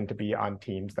who happened to be on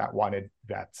teams that wanted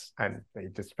vets, and they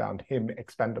just found him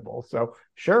expendable. So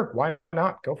sure, why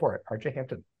not? Go for it. RJ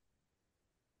Hampton.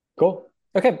 Cool.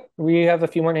 Okay, we have a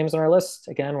few more names on our list.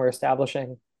 Again, we're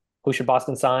establishing who should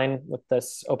Boston sign with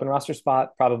this open roster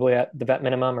spot, probably at the vet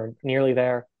minimum or nearly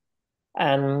there.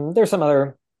 And there's some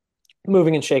other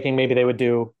moving and shaking maybe they would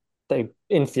do. They,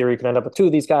 in theory, could end up with 2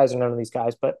 of these guys or none of these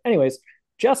guys. But anyways,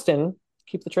 Justin,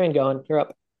 keep the train going. You're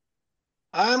up.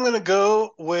 I'm going to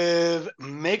go with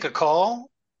make a call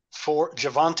for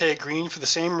Javonte Green for the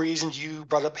same reasons you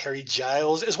brought up Harry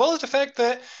Giles, as well as the fact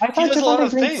that he does a lot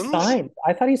of things.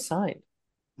 I thought he signed.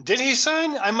 Did he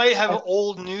sign? I might have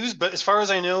old news, but as far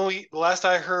as I know, the last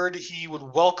I heard, he would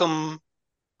welcome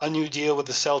a new deal with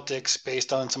the Celtics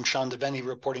based on some Sean Deveney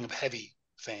reporting of heavy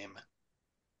fame.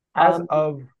 As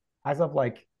of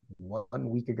like 1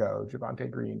 week ago,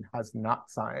 Javonte Green has not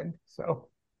signed. So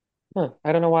Huh,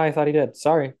 I don't know why I thought he did.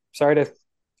 Sorry to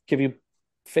give you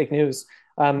fake news.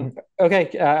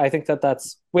 Okay, I think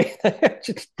that's wait.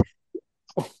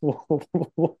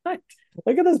 What?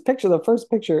 Look at this picture. The first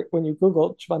picture when you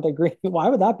Google Javonte Green. Why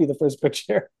would that be the first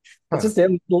picture? It's Huh. just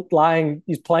him lying.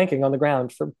 He's planking on the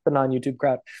ground for the non-YouTube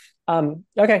crowd.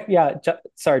 Okay, yeah.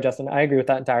 Sorry, Justin. I agree with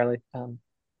that entirely.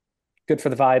 Good for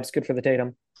the vibes. Good for the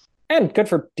Tatum, and good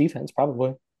for defense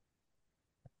probably.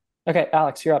 Okay,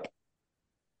 Alex, you're up.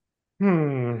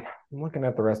 I'm looking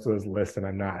at the rest of this list and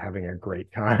I'm not having a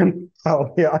great time.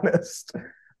 I'll be honest.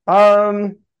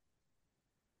 Um,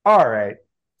 all right.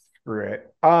 Screw it.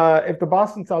 If the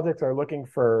Boston Celtics are looking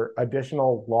for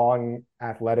additional long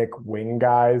athletic wing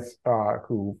guys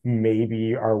who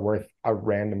maybe are worth a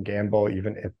random gamble,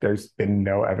 even if there's been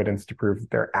no evidence to prove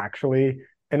that they're actually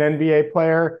an NBA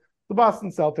player, the Boston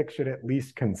Celtics should at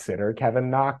least consider Kevin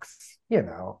Knox.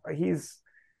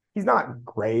 He's not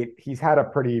great. He's had a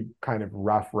pretty kind of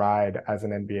rough ride as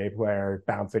an NBA player,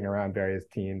 bouncing around various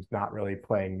teams, not really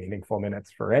playing meaningful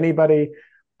minutes for anybody.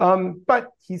 But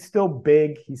he's still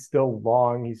big, he's still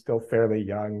long, he's still fairly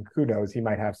young. Who knows? He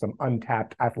might have some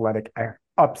untapped athletic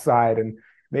upside, and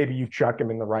maybe you chuck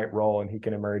him in the right role and he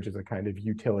can emerge as a kind of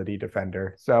utility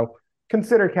defender. So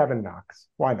consider Kevin Knox.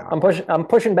 Why not? I'm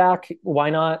pushing back. Why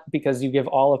not? Because you give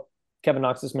all of Kevin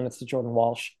Knox's minutes to Jordan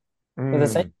Walsh. They're the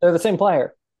same. Mm, They're the same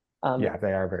player. yeah, Um,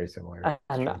 they are very similar. It's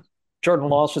and true. Jordan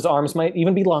Walsh's arms might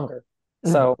even be longer.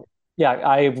 Mm. So yeah,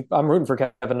 I'm rooting for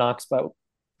Kevin Knox, but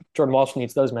Jordan Walsh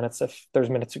needs those minutes if there's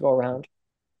minutes to go around.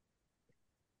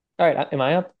 All right, am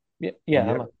I up? Yeah, I'm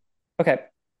Yep. up. Okay.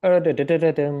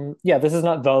 Yeah, this is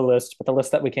not the list, but the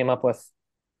list that we came up with.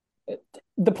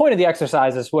 The point of the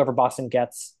exercise is whoever Boston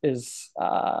gets is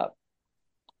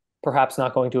perhaps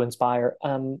not going to inspire.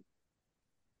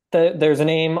 There's a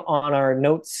name on our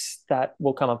notes that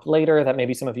will come up later that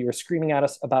maybe some of you are screaming at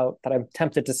us about that I'm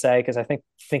tempted to say because I think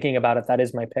thinking about it, that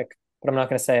is my pick, but I'm not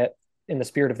going to say it in the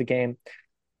spirit of the game.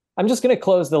 I'm just going to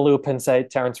close the loop and say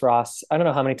Terrence Ross. I don't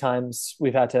know how many times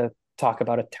we've had to talk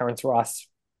about a Terrence Ross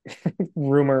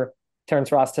rumor,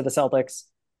 Terrence Ross to the Celtics.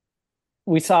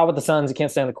 We saw with the Suns, he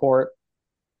can't stay on the court.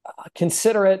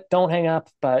 Consider it. Don't hang up,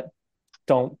 but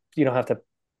you don't have to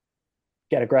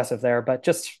get aggressive there. But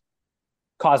just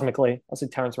cosmically, I'll say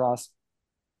Terrence Ross.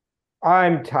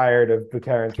 I'm tired of the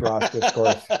Terrence Ross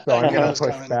discourse, so I I'm knew going that to was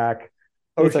push coming. back.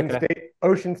 It's okay.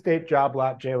 Ocean State job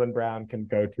lot, Jaylen Brown can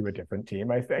go to a different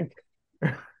team, I think.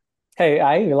 Hey,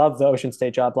 I love the Ocean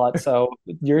State job lot, so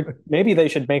you're maybe they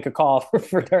should make a call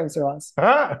for Terrence Ross.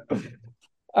 All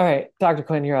right, Dr.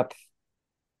 Quinn, you're up.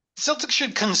 Celtics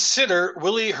should consider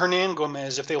Willie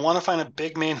Hernangomez if they want to find a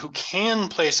big man who can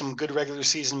play some good regular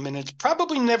season minutes.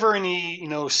 Probably never any,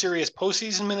 serious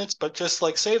postseason minutes, but just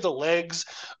like save the legs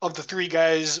of the three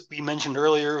guys we mentioned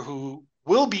earlier who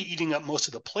will be eating up most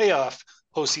of the playoff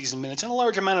postseason minutes and a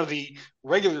large amount of the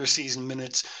regular season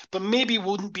minutes, but maybe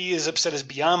wouldn't be as upset as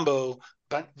Biombo,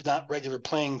 but not regular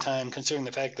playing time, considering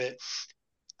the fact that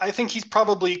I think he's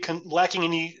probably lacking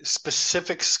any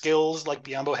specific skills like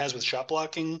Biombo has with shot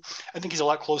blocking. I think he's a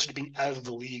lot closer to being out of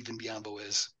the league than Biombo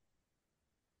is.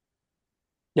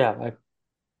 Yeah,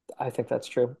 I think that's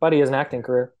true. But he has an acting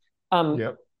career. Um,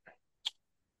 Yep.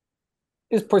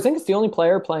 is Porzingis the only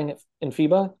player playing in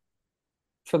FIBA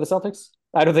for the Celtics?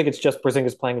 I don't think it's just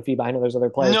Porzingis playing in FIBA. I know there's other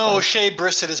players No, playing. Shea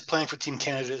Brissett is playing for Team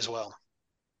Canada as well.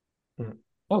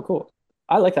 Oh, cool.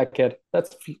 I like that kid.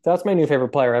 That's my new favorite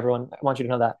player, everyone. I want you to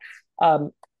know that.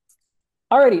 Um,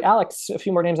 Alrighty, Alex, a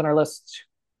few more names on our list.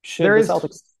 Should There the is,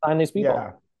 Celtics sign these yeah,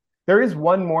 people? there is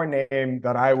one more name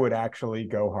that I would actually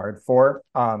go hard for,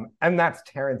 and that's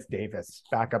Terrence Davis,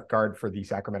 backup guard for the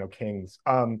Sacramento Kings.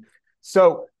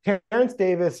 So Terrence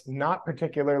Davis, not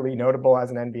particularly notable as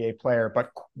an NBA player,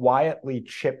 but quietly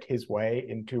chipped his way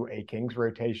into a Kings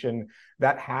rotation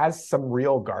that has some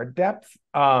real guard depth,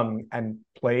 and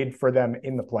played for them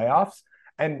in the playoffs.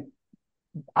 And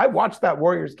I watched that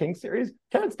Warriors Kings series.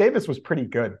 Terrence Davis was pretty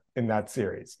good in that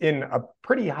series in a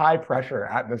pretty high pressure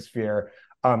atmosphere,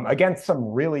 against some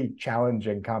really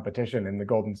challenging competition in the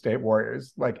Golden State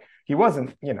Warriors. Like he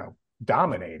wasn't,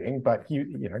 dominating, but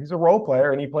he's a role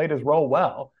player and he played his role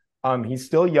well. He's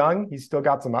still young. He's still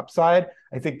got some upside.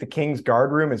 I think the Kings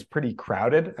guard room is pretty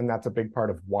crowded, and that's a big part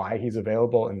of why he's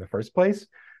available in the first place.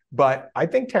 But I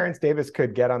think Terrence Davis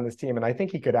could get on this team, and I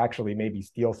think he could actually maybe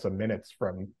steal some minutes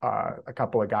from a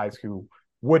couple of guys who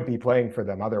would be playing for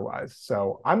them otherwise.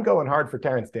 So I'm going hard for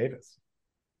Terrence Davis.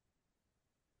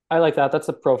 I like that. That's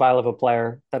a profile of a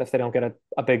player that if they don't get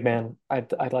a big man,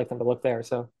 I'd like them to look there.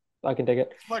 So I can dig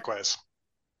it. Likewise.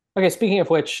 Okay, speaking of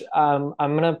which, I'm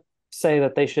gonna say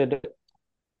that they should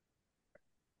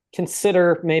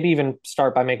consider, maybe even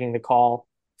start by making the call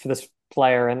for this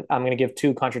player. And I'm going to give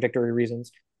two contradictory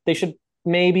reasons. They should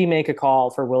maybe make a call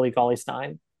for Willie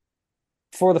Cauley-Stein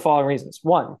for the following reasons.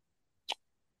 One,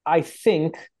 I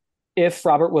think if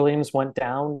Robert Williams went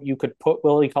down, you could put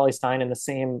Willie Cauley-Stein in the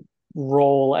same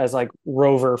role as like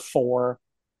Rover 4,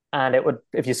 and it would,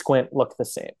 if you squint, look the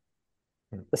same.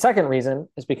 The second reason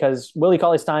is because Willie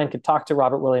Cauley-Stein could talk to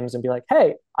Robert Williams and be like,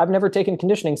 hey, I've never taken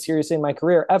conditioning seriously in my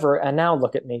career ever, and now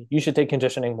look at me. You should take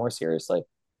conditioning more seriously,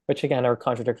 which again are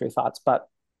contradictory thoughts. But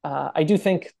I do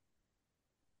think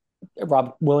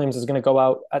Rob Williams is going to go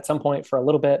out at some point for a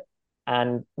little bit,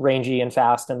 and rangy and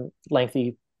fast and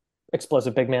lengthy,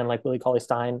 explosive big man like Willie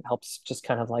Cauley-Stein helps just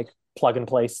kind of like plug and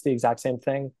place the exact same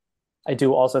thing. I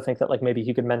do also think that like maybe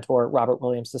he could mentor Robert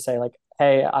Williams to say like,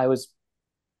 hey, I was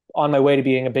on my way to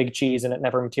being a big cheese and it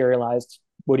never materialized.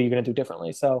 What are you going to do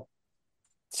differently? So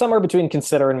somewhere between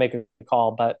consider and make a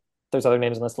call, but there's other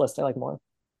names on this list I like more.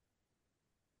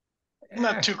 I'm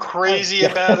not too crazy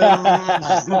about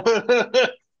him.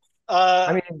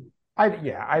 I mean,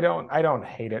 I don't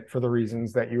hate it for the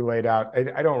reasons that you laid out.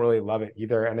 I don't really love it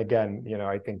either. And again,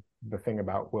 I think the thing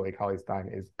about Willie Cauley-Stein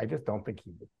is I just don't think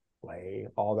he would play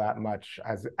all that much,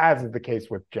 as is the case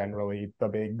with generally the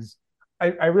bigs.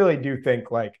 I really do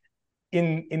think like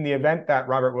in the event that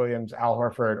Robert Williams, Al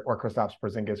Horford, or Kristaps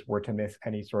Porzingis were to miss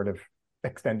any sort of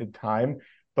extended time,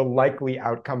 the likely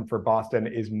outcome for Boston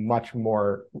is much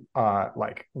more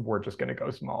like we're just going to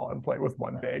go small and play with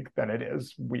one big than it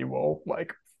is we will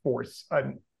like force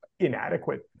an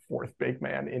inadequate fourth big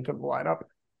man into the lineup.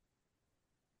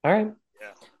 All right.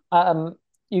 Yeah.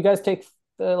 You guys take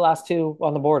the last two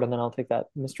on the board, and then I'll take that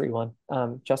mystery one.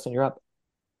 Justin, you're up.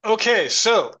 Okay,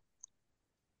 so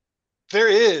there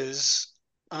is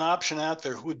an option out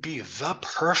there who would be the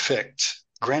perfect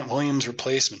Grant Williams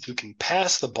replacement, who can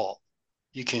pass the ball,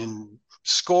 you can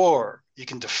score, you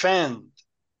can defend,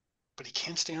 but he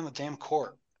can't stay on the damn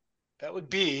court. That would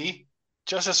be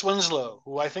Justice Winslow,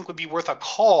 who I think would be worth a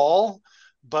call,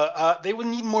 but they would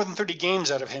need more than 30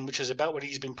 games out of him, which is about what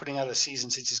he's been putting out of the season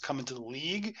since he's come into the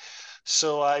league.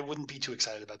 So I wouldn't be too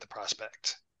excited about the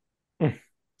prospect.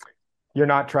 You're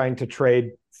not trying to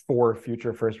trade 4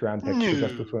 future first-round picks for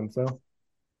Justice Winslow?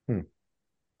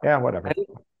 Yeah, whatever.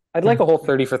 I'd like a whole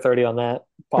 30 for 30 on that,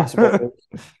 possible.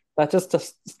 That just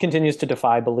continues to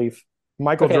defy belief.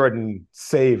 Michael Jordan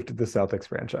saved the Celtics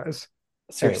franchise.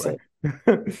 Seriously.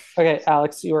 Anyway. Okay,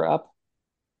 Alex, you are up.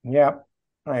 Yep,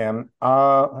 I am.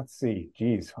 Let's see.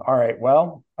 Geez. All right.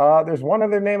 Well, there's one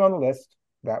other name on the list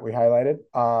that we highlighted.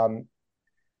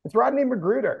 It's Rodney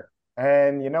McGruder.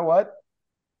 And you know what?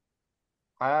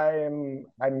 I'm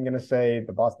going to say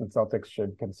the Boston Celtics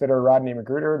should consider Rodney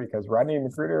McGruder, because Rodney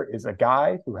McGruder is a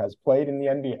guy who has played in the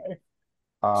NBA.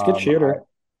 He's a good shooter.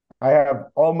 I have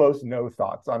almost no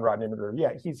thoughts on Rodney McGruder.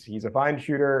 Yeah, he's a fine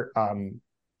shooter.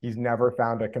 He's never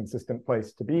found a consistent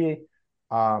place to be.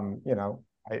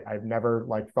 I've never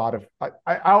like thought of.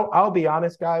 I'll be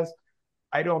honest, guys.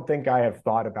 I don't think I have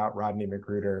thought about Rodney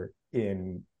McGruder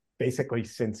in basically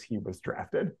since he was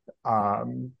drafted.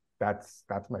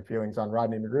 That's my feelings on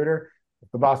Rodney McGruder.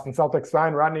 If the Boston Celtics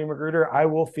sign Rodney McGruder, I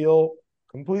will feel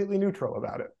completely neutral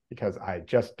about it, because I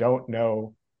just don't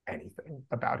know anything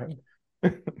about him.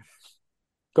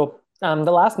 Cool.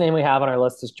 The last name we have on our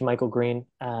list is JaMychal Green,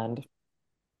 and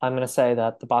I'm going to say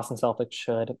that the Boston Celtics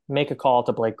should make a call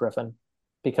to Blake Griffin,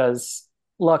 because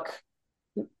look,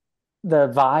 the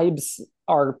vibes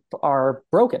are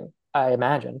broken, I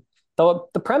imagine. Though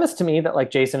the premise to me that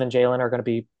like Jason and Jalen are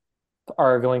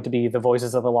going to be the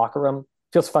voices of the locker room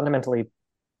feels fundamentally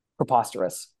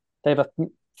preposterous. They have a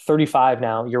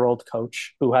 35-year-old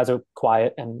coach who has a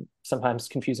quiet and sometimes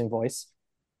confusing voice.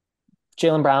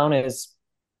 Jaylen Brown is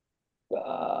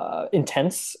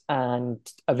intense and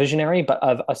a visionary, but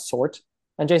of a sort.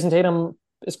 And Jason Tatum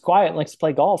is quiet and likes to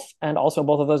play golf. And also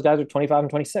both of those guys are 25 and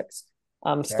 26.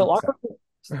 The locker room,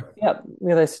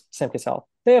 yeah, Sam Cassell.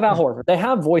 They have Al Horford. They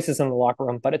have voices in the locker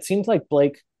room, but it seems like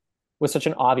Blake was such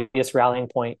an obvious rallying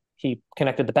point. He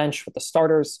connected the bench with the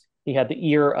starters. He had the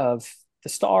ear of the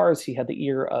stars. He had the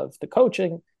ear of the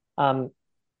coaching.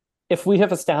 If we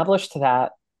have established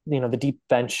that, the deep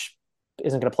bench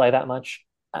isn't going to play that much,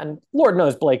 and Lord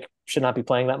knows Blake should not be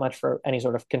playing that much for any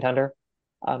sort of contender.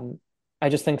 I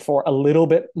just think for a little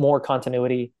bit more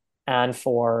continuity, and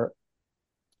for,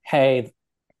 hey,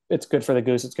 it's good for the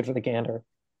goose, it's good for the gander.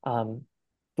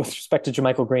 With respect to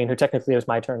JaMychal Green, who technically it was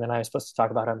my turn and I was supposed to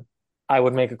talk about him, I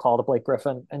would make a call to Blake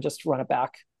Griffin and just run it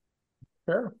back.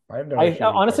 Sure.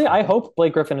 Honestly, I hope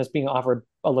Blake Griffin is being offered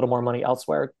a little more money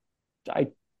elsewhere. I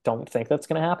don't think that's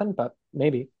going to happen, but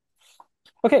maybe.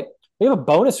 Okay, We have a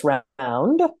bonus round.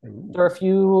 There are Ooh. a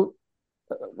few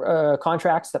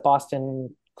contracts that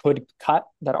Boston could cut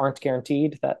that aren't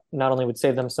guaranteed that not only would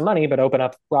save them some money, but open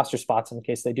up roster spots in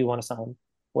case they do want to sign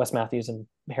Wes Matthews and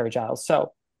Harry Giles.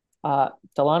 So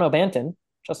Delano Banton,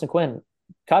 Justin Quinn,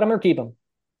 cut him or keep him?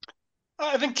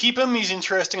 I think keep him. He's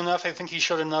interesting enough. I think he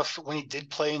showed enough when he did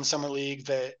play in summer league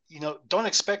that don't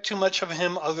expect too much of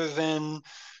him other than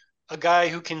a guy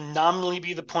who can nominally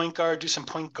be the point guard, do some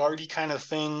point guardy kind of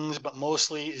things, but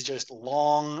mostly is just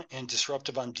long and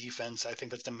disruptive on defense. I think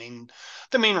that's the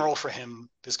main role for him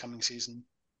this coming season.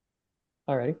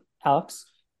 All righty. Alex,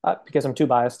 because I'm too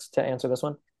biased to answer this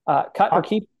one. Cut or I,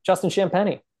 keep Justin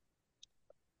Champagnie?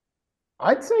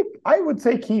 I would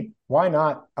say keep. Why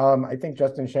not? I think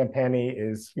Justin Champagnie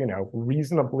is,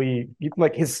 reasonably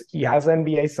like he has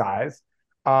NBA size.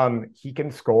 He can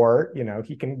score,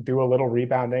 he can do a little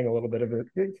rebounding, a little bit of it.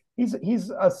 He's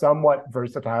a somewhat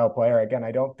versatile player. Again,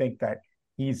 I don't think that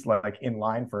he's like in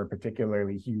line for a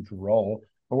particularly huge role.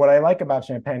 But what I like about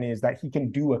Champagnie is that he can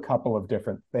do a couple of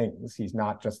different things. He's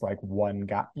not just like one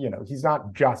guy, he's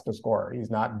not just a scorer.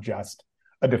 He's not just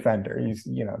a defender.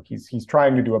 He's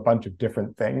trying to do a bunch of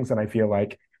different things, and I feel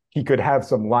like he could have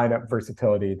some lineup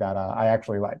versatility that I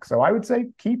actually like. So I would say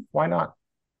keep. Why not?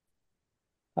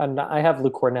 And I have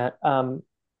Luke Cornett.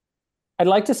 I'd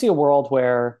like to see a world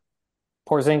where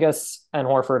Porzingis and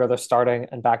Horford are the starting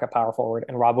and backup power forward,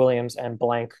 and Rob Williams and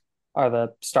blank are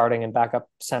the starting and backup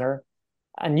center.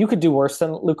 And you could do worse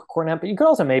than Luke Cornett, but you could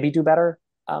also maybe do better.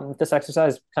 This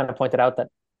exercise kind of pointed out that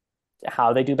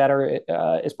how they do better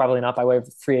is probably not by way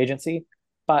of free agency.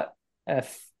 But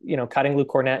if cutting Luke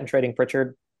Cornett and trading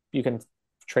Pritchard, you can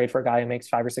trade for a guy who makes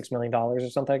 $5 or $6 million or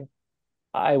something.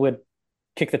 I would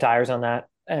kick the tires on that.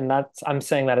 And I'm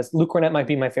saying that as Luke Cornett might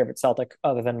be my favorite Celtic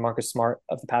other than Marcus Smart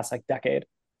of the past like decade.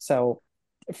 So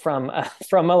from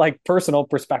a like personal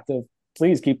perspective,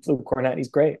 please keep Luke Cornett. He's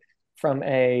great. From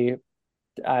a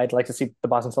I'd like to see the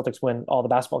Boston Celtics win all the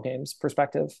basketball games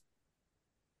perspective.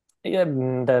 Yeah,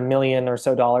 the million or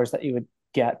so dollars that you would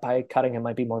get by cutting him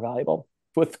might be more valuable.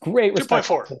 With great respect.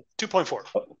 2.4.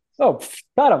 2.4. Oh,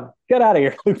 cut him. Get out of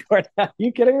here, Luke Cornett. Are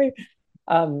you kidding me?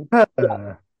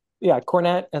 Yeah, yeah,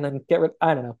 Cornett, and then get rid.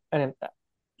 I don't know. And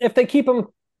if they keep him,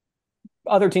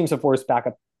 other teams have worse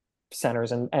backup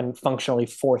centers and functionally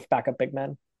fourth backup big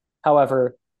men.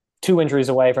 However, 2 injuries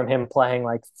away from him playing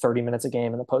like 30 minutes a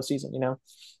game in the postseason.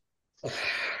 Of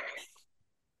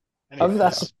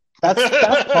Anyways.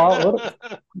 that's Paul.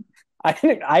 I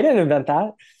didn't invent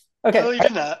that. Okay. No, you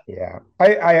did not. Yeah.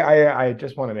 I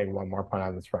just want to make one more point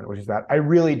on this front, which is that I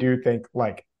really do think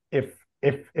like if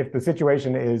the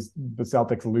situation is the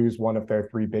Celtics lose one of their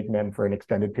three big men for an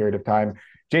extended period of time,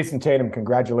 Jason Tatum,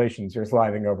 congratulations, you're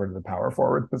sliding over to the power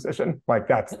forward position. Like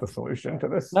that's the solution to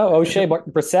this. No, O'Shea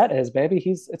Brissett is, baby.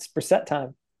 It's Brissett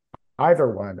time. Either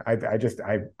one.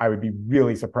 I would be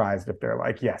really surprised if they're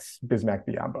like, yes, Bismack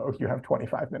Biyombo, you have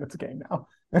 25 minutes a game now.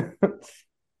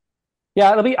 Yeah,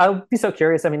 I'll be so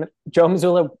curious. I mean, Joe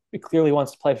Mazzulla clearly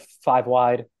wants to play five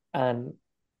wide, and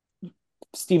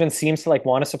Steven seems to like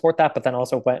want to support that, but then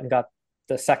also went and got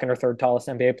the second or third tallest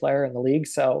NBA player in the league.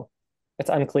 So it's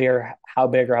unclear how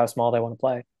big or how small they want to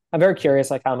play. I'm very curious,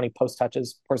 like how many post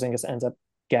touches Porzingis ends up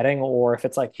getting, or if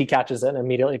it's like he catches it and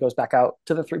immediately goes back out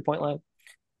to the 3 point line.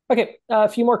 Okay, a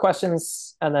few more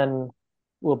questions, and then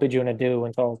we'll bid you an adieu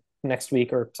until next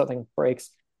week or something breaks.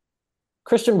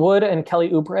 Christian Wood and Kelly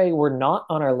Oubre were not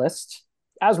on our list,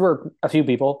 as were a few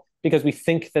people, because we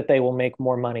think that they will make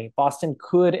more money. Boston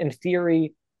could, in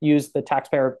theory, use the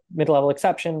taxpayer mid-level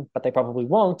exception, but they probably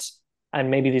won't. And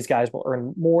maybe these guys will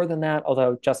earn more than that.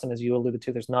 Although, Justin, as you alluded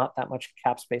to, there's not that much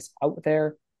cap space out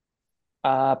there.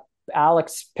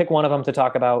 Alex, pick one of them to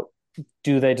talk about.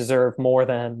 Do they deserve more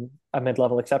than a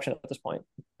mid-level exception at this point?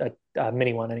 A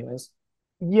mini one, anyways.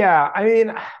 Yeah, I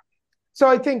mean, so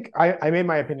I think I made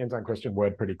my opinions on Christian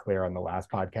Wood pretty clear on the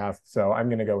last podcast. So I'm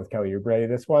going to go with Kelly Oubre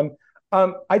this one.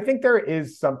 I think there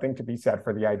is something to be said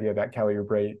for the idea that Kelly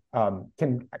Oubre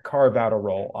can carve out a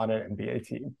role on an NBA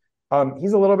team.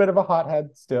 He's a little bit of a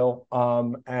hothead still,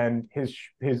 and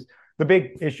the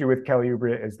big issue with Kelly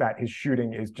Oubre is that his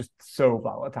shooting is just so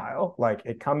volatile. Like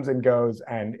it comes and goes,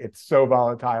 and it's so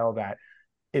volatile that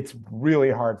it's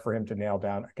really hard for him to nail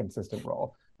down a consistent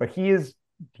role. But he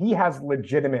has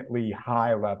legitimately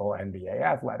high level NBA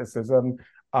athleticism.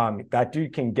 That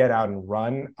dude can get out and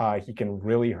run. He can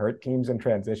really hurt teams in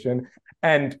transition.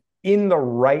 And in the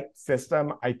right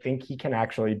system, I think he can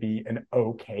actually be an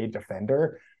okay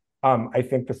defender. I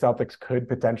think the Celtics could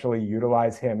potentially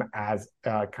utilize him as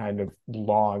a kind of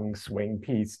long swing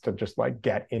piece to just like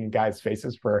get in guys'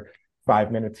 faces for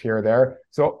 5 minutes here or there.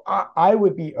 So I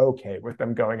would be okay with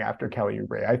them going after Kelly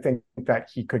Oubre. I think that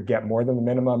he could get more than the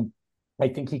minimum. I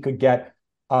think he could get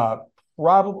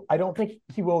probably. I don't think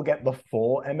he will get the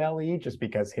full MLE just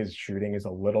because his shooting is a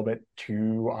little bit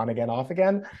too on again, off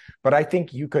again. But I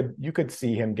think you could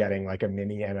see him getting like a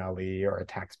mini MLE or a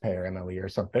taxpayer MLE or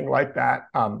something like that.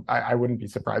 I wouldn't be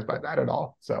surprised by that at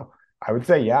all. So I would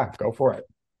say, yeah, go for it.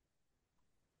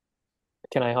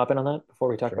 Can I hop in on that before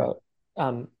we talk Sure.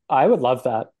 about? I would love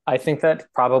that. I think that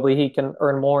probably he can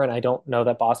earn more, and I don't know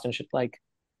that Boston should like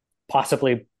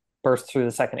possibly burst through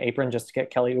the second apron just to get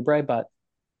Kelly Oubre, but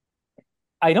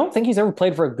I don't think he's ever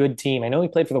played for a good team. I know he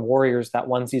played for the Warriors that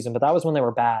one season, but that was when they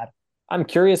were bad. I'm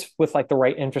curious with like the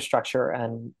right infrastructure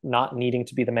and not needing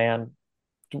to be the man,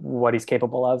 what he's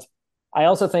capable of. I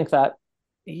also think that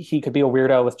he could be a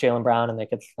weirdo with Jaylen Brown and they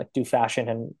could like do fashion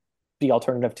and be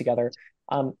alternative together.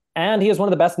 And he has one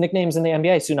of the best nicknames in the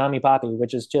NBA, Tsunami Papi,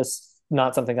 which is just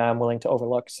not something I'm willing to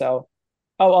overlook. So,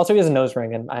 oh, also he has a nose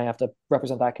ring and I have to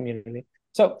represent that community.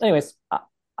 So, anyways,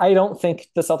 I don't think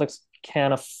the Celtics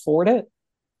can afford it.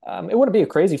 It wouldn't be a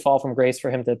crazy fall from grace for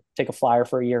him to take a flyer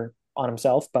for a year on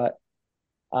himself, but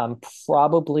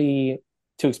probably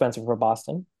too expensive for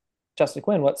Boston. Justin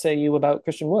Quinn, what say you about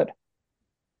Christian Wood?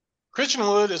 Christian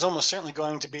Wood is almost certainly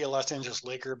going to be a Los Angeles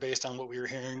Laker based on what we were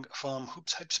hearing from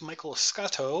Hoops Hype's Michael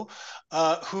Scotto,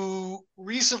 who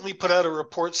recently put out a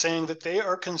report saying that they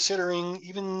are considering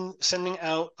even sending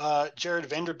out Jared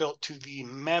Vanderbilt to the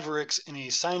Mavericks in a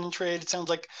sign and trade. It sounds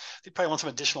like they probably want some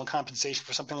additional compensation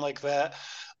for something like that.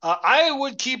 I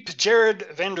would keep Jared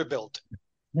Vanderbilt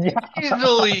Yeah.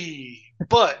 easily,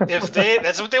 but if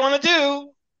that's what they want to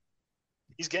do,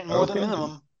 he's getting more than Okay.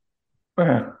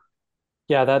 minimum.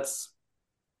 Yeah, that's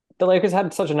the Lakers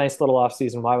had such a nice little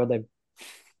offseason. Why would they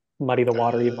muddy the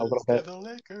water even a little They're bit? the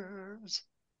Lakers.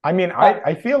 I mean, Uh,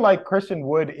 I feel like Christian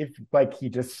Wood, if like he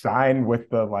just signed with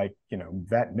the like,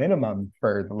 vet minimum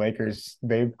for the Lakers,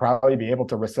 they'd probably be able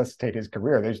to resuscitate his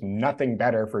career. There's nothing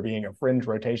better for being a fringe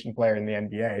rotation player in the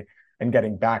NBA and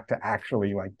getting back to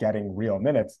actually like getting real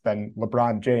minutes than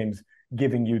LeBron James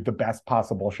giving you the best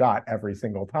possible shot every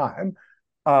single time.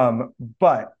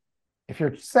 But if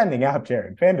you're sending out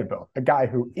Jared Vanderbilt, a guy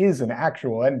who is an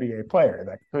actual NBA player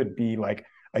that could be like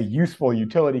a useful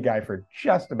utility guy for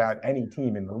just about any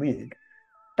team in the league,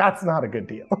 that's not a good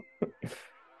deal.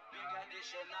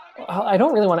 I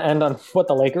don't really want to end on what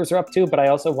the Lakers are up to, but I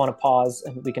also want to pause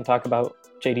and we can talk about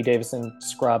JD Davison,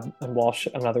 Scrub, and Walsh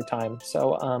another time.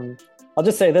 So I'll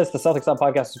just say this: the Celtics Up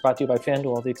podcast is brought to you by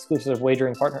FanDuel, the exclusive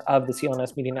wagering partner of the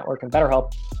CLNS Media Network and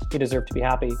BetterHelp. You deserve to be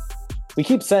happy. We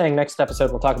keep saying next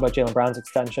episode we'll talk about Jaylen Brown's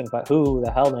extension, but who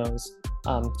the hell knows?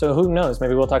 So who knows?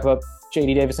 Maybe we'll talk about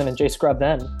JD Davison and Jay Scrub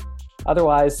then.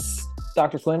 Otherwise,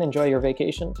 Dr. Quinn, enjoy your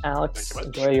vacation. Alex,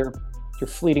 enjoy your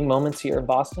fleeting moments here in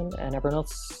Boston, and everyone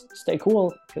else stay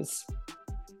cool because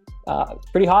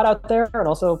it's pretty hot out there and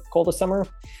also cold as summer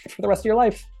for the rest of your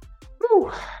life.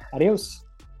 Whew. Adios.